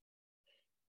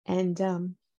 And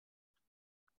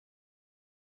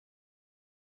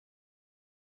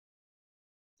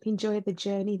enjoy the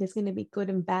journey. There's going to be good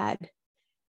and bad.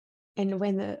 And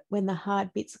when the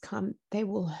hard bits come, they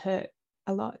will hurt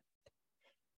a lot.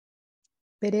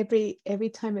 But every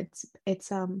time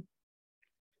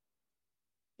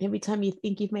every time you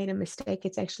think you've made a mistake,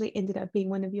 it's actually ended up being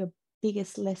one of your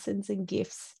biggest lessons and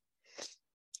gifts.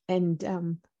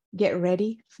 And get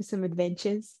ready for some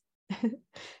adventures,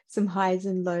 some highs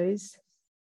and lows,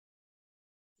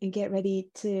 and get ready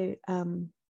to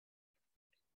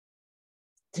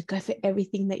go for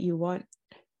everything that you want.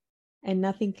 And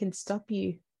nothing can stop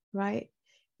you, right?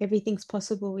 Everything's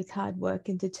possible with hard work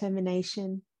and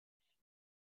determination.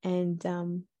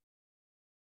 And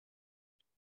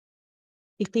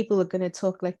if people are going to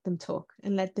talk, let them talk,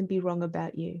 and let them be wrong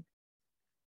about you.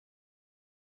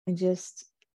 And just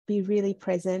be really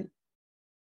present,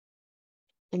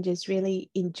 and just really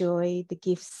enjoy the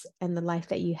gifts and the life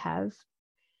that you have.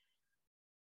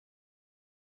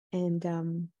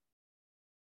 And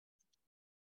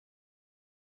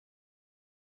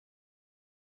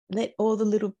let all the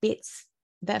little bits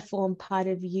that form part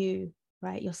of you,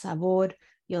 right? Your sabor,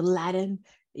 your Latin,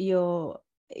 your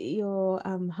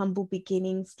humble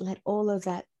beginnings, let all of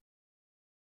that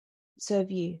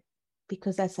serve you,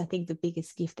 because that's, I think, the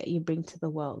biggest gift that you bring to the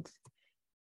world.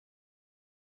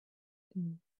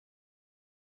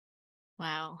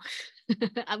 Wow.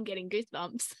 I'm getting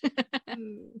goosebumps.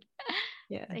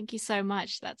 Yeah. Thank you so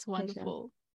much. That's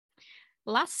wonderful.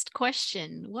 Pleasure. Last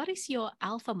question. What is your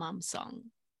alpha mom song?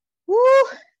 Woo!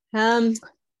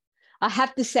 I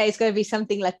have to say it's going to be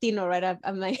something Latino, right?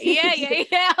 I'm like, yeah.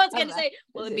 I was going to say,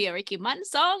 will it be a Ricky Martin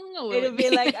song? Or it'll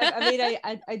be like,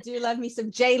 I do love me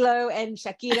some J-Lo and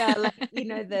Shakira, like,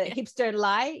 the hipster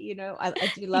lie,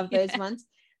 I do love those ones.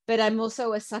 But I'm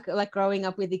also a sucker, like growing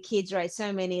up with the kids, right?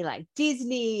 So many like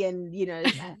Disney and,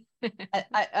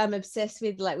 I'm obsessed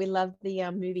with, like, we love the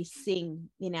movie Sing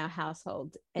in our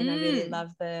household. And I really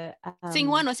love the... Sing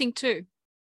 1 or Sing 2?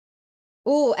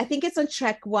 Oh, I think it's on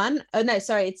track 1. Oh no,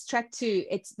 sorry, it's track 2.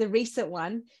 It's the recent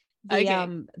one. The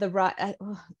right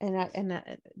I'll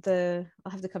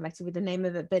have to come back to with the name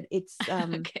of it, but it's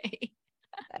okay.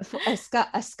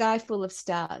 a sky full of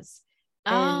stars.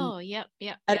 And Oh, yep.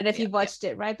 I don't know if you've watched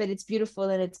it, right? But it's beautiful,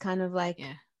 and it's kind of like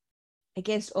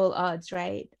against all odds,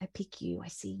 right? I pick you, I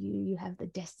see you, you have the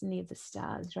destiny of the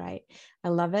stars, right? I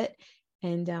love it.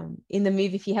 And in the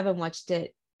movie, if you haven't watched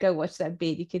it, go watch that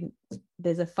bit.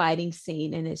 There's a fighting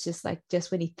scene, and it's just like,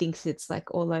 just when he thinks it's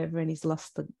like all over and he's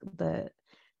lost the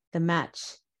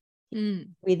match,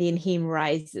 within him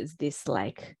rises this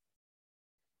like,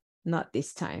 not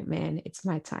this time, man, it's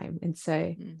my time. And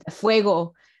so the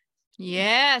fuego,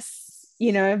 yes,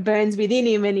 burns within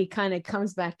him, and he kind of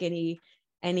comes back, and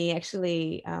he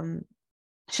actually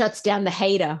shuts down the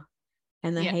hater,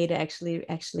 and the hater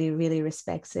actually really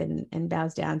respects and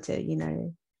bows down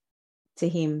to to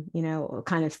him,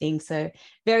 kind of thing. So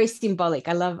very symbolic.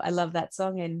 I love that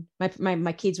song, and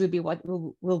my kids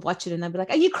will watch it, and they'll be like,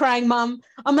 "Are you crying, Mum?"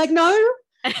 I'm like, "No,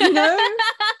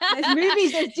 there's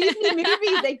movies, there's Disney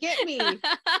movies, they get me.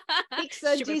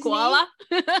 Pixar, Disney, koala.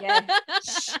 Yeah.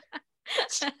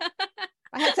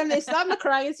 I had something to start my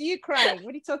crying. It's you crying.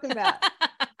 What are you talking about?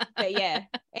 But yeah,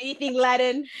 anything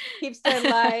Latin, hips don't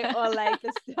lie, or like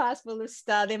the stars full of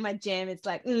star, they're my jam. It's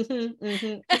like,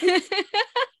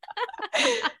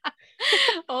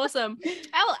 Awesome.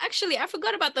 Oh, actually, I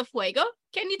forgot about the fuego.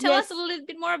 Can you tell us a little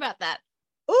bit more about that?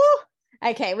 Oh,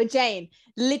 okay. Well, Jane,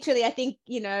 literally, I think,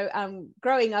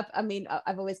 growing up, I mean,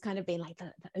 I've always kind of been like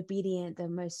the obedient, the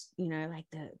most, like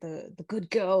the good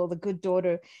girl, the good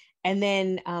daughter. And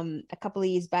then a couple of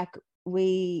years back,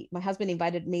 my husband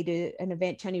invited me to an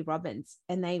event, Tony Robbins,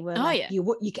 and they were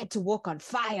you get to walk on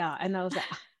fire. And I was like,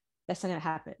 that's not gonna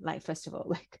happen. Like, first of all,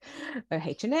 like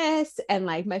H&S, and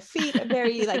like my feet are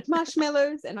very like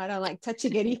marshmallows, and I don't like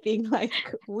touching anything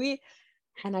like weird.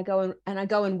 And I go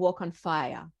and walk on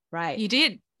fire, right? You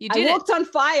did. I walked on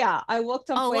fire. I walked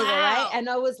on fuego, wow. right? And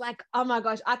I was like, oh my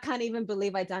gosh, I can't even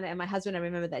believe I done it. And my husband, I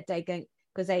remember that day going,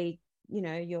 because they,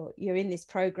 you're in this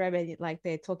program, and like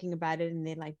they're talking about it, and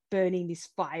they're like burning this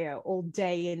fire all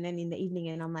day, and then in the evening,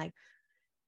 and I'm like,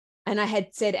 and I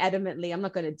had said adamantly, I'm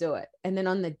not going to do it. And then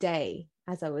on the day,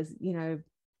 as I was,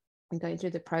 going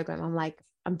through the program, I'm like,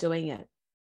 I'm doing it.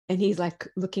 And he's like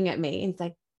looking at me, and it's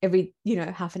like every,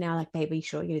 half an hour, like, babe, are you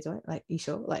sure you're going to do it? Like, you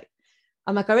sure? Like,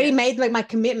 I'm like, I already made like my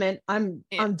commitment. I'm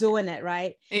doing it,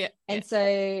 right? Yeah. And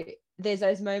so there's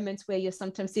those moments where you're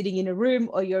sometimes sitting in a room,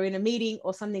 or you're in a meeting,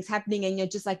 or something's happening, and you're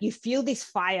just like, you feel this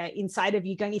fire inside of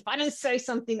you going, if I don't say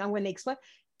something, I'm going to explode.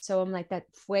 So I'm like, that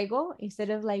fuego, instead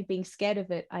of like being scared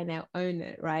of it, I now own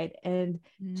it, right? And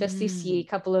just this year,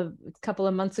 couple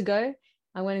of months ago,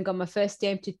 I went and got my first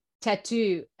stamp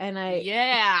tattoo, and I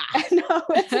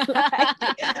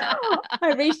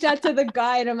reached out to the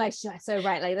guy, and I'm like, so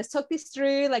right, like, let's talk this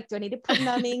through. Like, do I need to put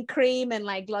numbing cream and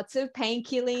like lots of pain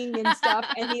killing and stuff?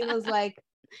 And he was like,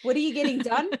 what are you getting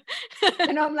done?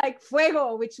 And I'm like,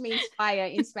 fuego, which means fire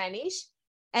in Spanish.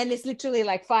 And it's literally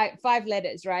like five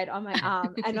letters, right, on my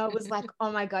arm. And I was like,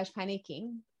 oh my gosh,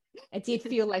 panicking. It did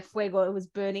feel like fuego. It was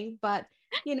burning. But,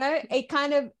 it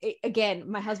kind of, again,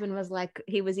 my husband was like,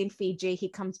 he was in Fiji. He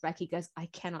comes back. He goes, I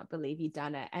cannot believe you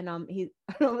done it. And I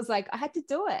was like, I had to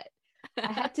do it.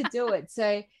 I had to do it.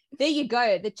 So there you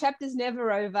go. The chapter's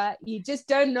never over. You just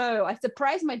don't know. I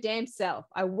surprised my damn self.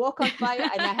 I walk on fire,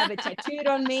 and I have it tattooed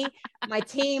on me. My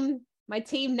team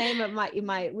name of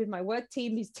with my work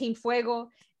team is Team Fuego.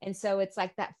 And so it's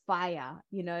like that fire,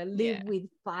 live with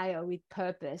fire, with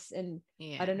purpose. And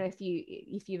I don't know if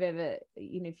you've ever,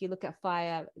 if you look at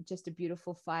fire, just a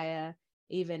beautiful fire,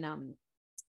 even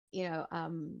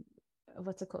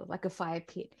what's it called, like a fire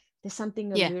pit, there's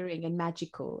something alluring and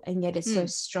magical, and yet it's so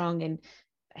strong, and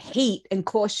heat and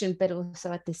caution, but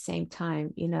also at the same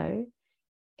time,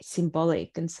 it's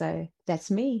symbolic. And so that's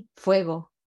me, Fuego.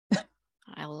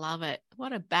 I love it.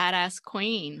 What a badass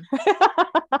queen.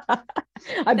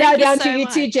 I bow down to you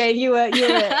too, Jane. You're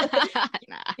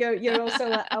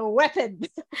also a weapon.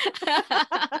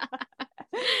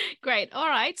 Great. All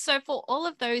right. So for all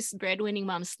of those breadwinning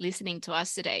mums listening to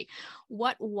us today,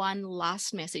 what one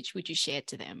last message would you share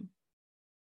to them?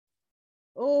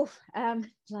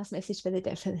 Last message for the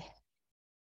day.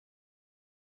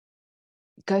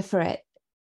 Go for it.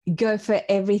 Go for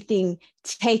everything.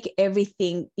 Take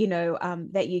everything,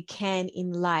 that you can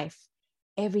in life.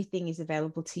 Everything is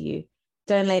available to you.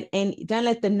 Don't let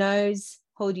the no's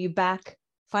hold you back.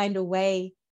 Find a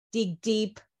way, dig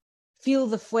deep, feel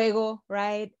the fuego,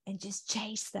 right? And just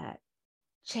chase that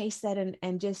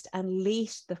and just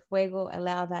unleash the fuego.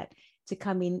 Allow that to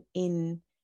come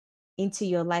into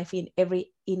your life in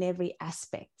every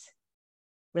aspect.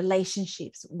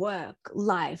 Relationships, work,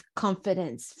 life,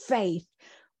 confidence, faith,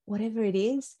 whatever it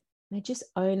is, just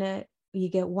own it. You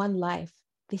get one life.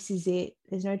 this is it.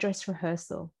 There's no dress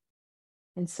rehearsal.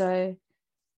 And so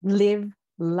live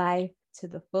life to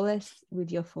the fullest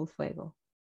with your full fuego.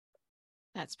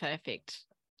 That's perfect.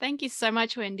 Thank you so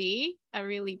much, Wendy. I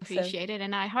really appreciate it.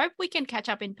 And I hope we can catch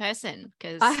up in person,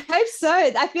 because I hope so.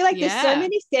 I feel like there's so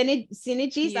many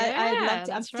synergies. Yeah, I'd love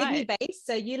to. I'm that's right. Sydney based,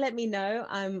 so you let me know.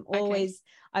 Okay.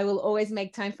 I will always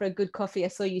make time for a good coffee. I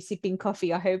saw you sipping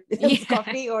coffee. I hope it's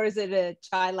coffee, or is it a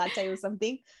chai latte or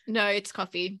something? No, it's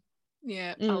coffee.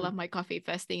 Yeah, I love my coffee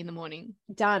first thing in the morning.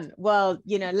 Done. Well,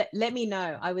 let me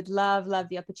know. I would love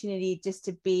the opportunity just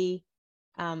to be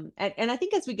and I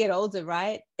think as we get older,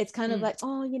 right, it's kind of like,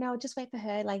 oh, just wait for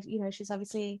her, like, she's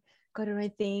obviously got her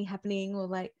own thing happening, or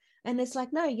like, and it's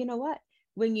like, no, you know what,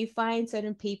 when you find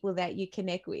certain people that you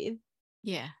connect with,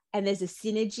 and there's a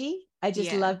synergy, I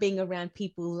just love being around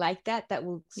people like that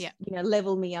will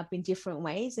level me up in different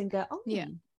ways and go, oh,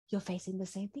 you're facing the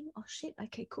same thing, oh shit,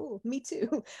 okay, cool, me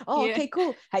too. Oh, okay,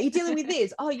 cool, how are you dealing with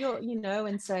this? Oh, you're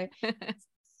and so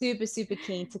super, super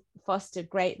keen to foster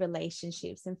great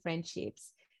relationships and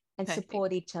friendships and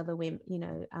support each other,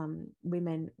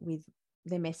 women with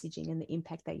their messaging and the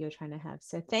impact that you're trying to have.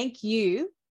 So thank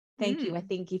you. I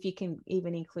think if you can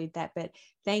even include that, but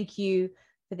thank you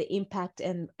for the impact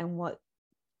and what,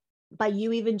 by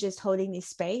you even just holding this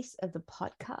space of the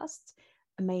podcast,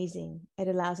 amazing. It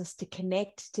allows us to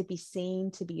connect, to be seen,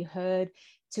 to be heard,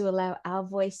 to allow our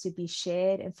voice to be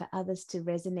shared, and for others to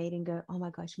resonate and go, oh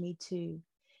my gosh, me too.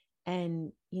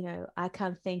 And I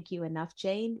can't thank you enough,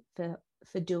 Jane,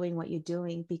 for doing what you're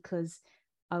doing, because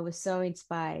I was so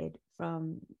inspired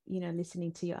from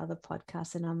listening to your other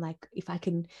podcasts, and I'm like, if I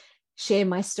can share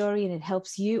my story and it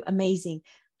helps you, amazing.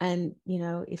 And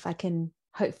if I can,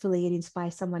 hopefully it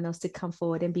inspires someone else to come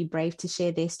forward and be brave to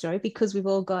share their story, because we've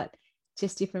all got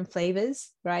just different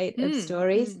flavors, right, of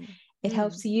stories. It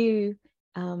helps you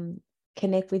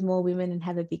connect with more women and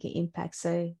have a bigger impact.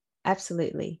 So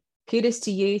absolutely, kudos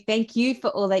to you. Thank you for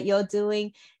all that you're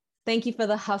doing. Thank you for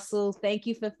the hustle. Thank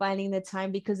you for finding the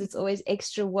time, because it's always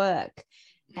extra work.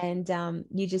 And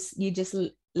you just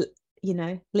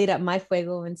lit up my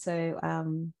fuego. And so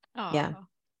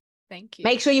thank you.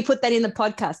 Make sure you put that in the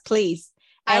podcast, please.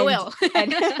 I will.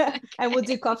 and we'll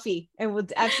do coffee, and we'll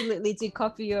absolutely do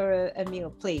coffee or a meal.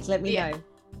 Please let me know.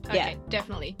 Okay,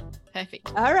 definitely.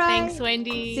 Perfect. All right. Thanks,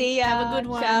 Wendy. See ya. Have a good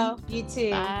one. Ciao. You too.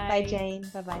 Bye. Bye, Jane.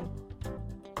 Bye-bye.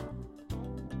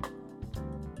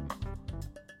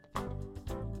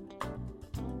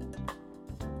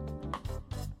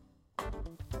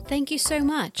 Thank you so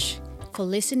much for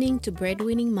listening to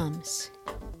Breadwinning Mums.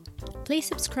 Please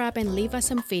subscribe and leave us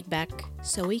some feedback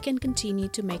so we can continue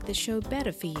to make the show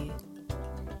better for you.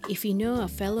 If you know a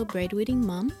fellow breadwinning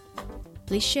mum,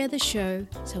 please share the show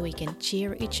so we can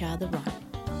cheer each other on.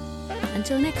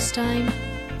 Until next time.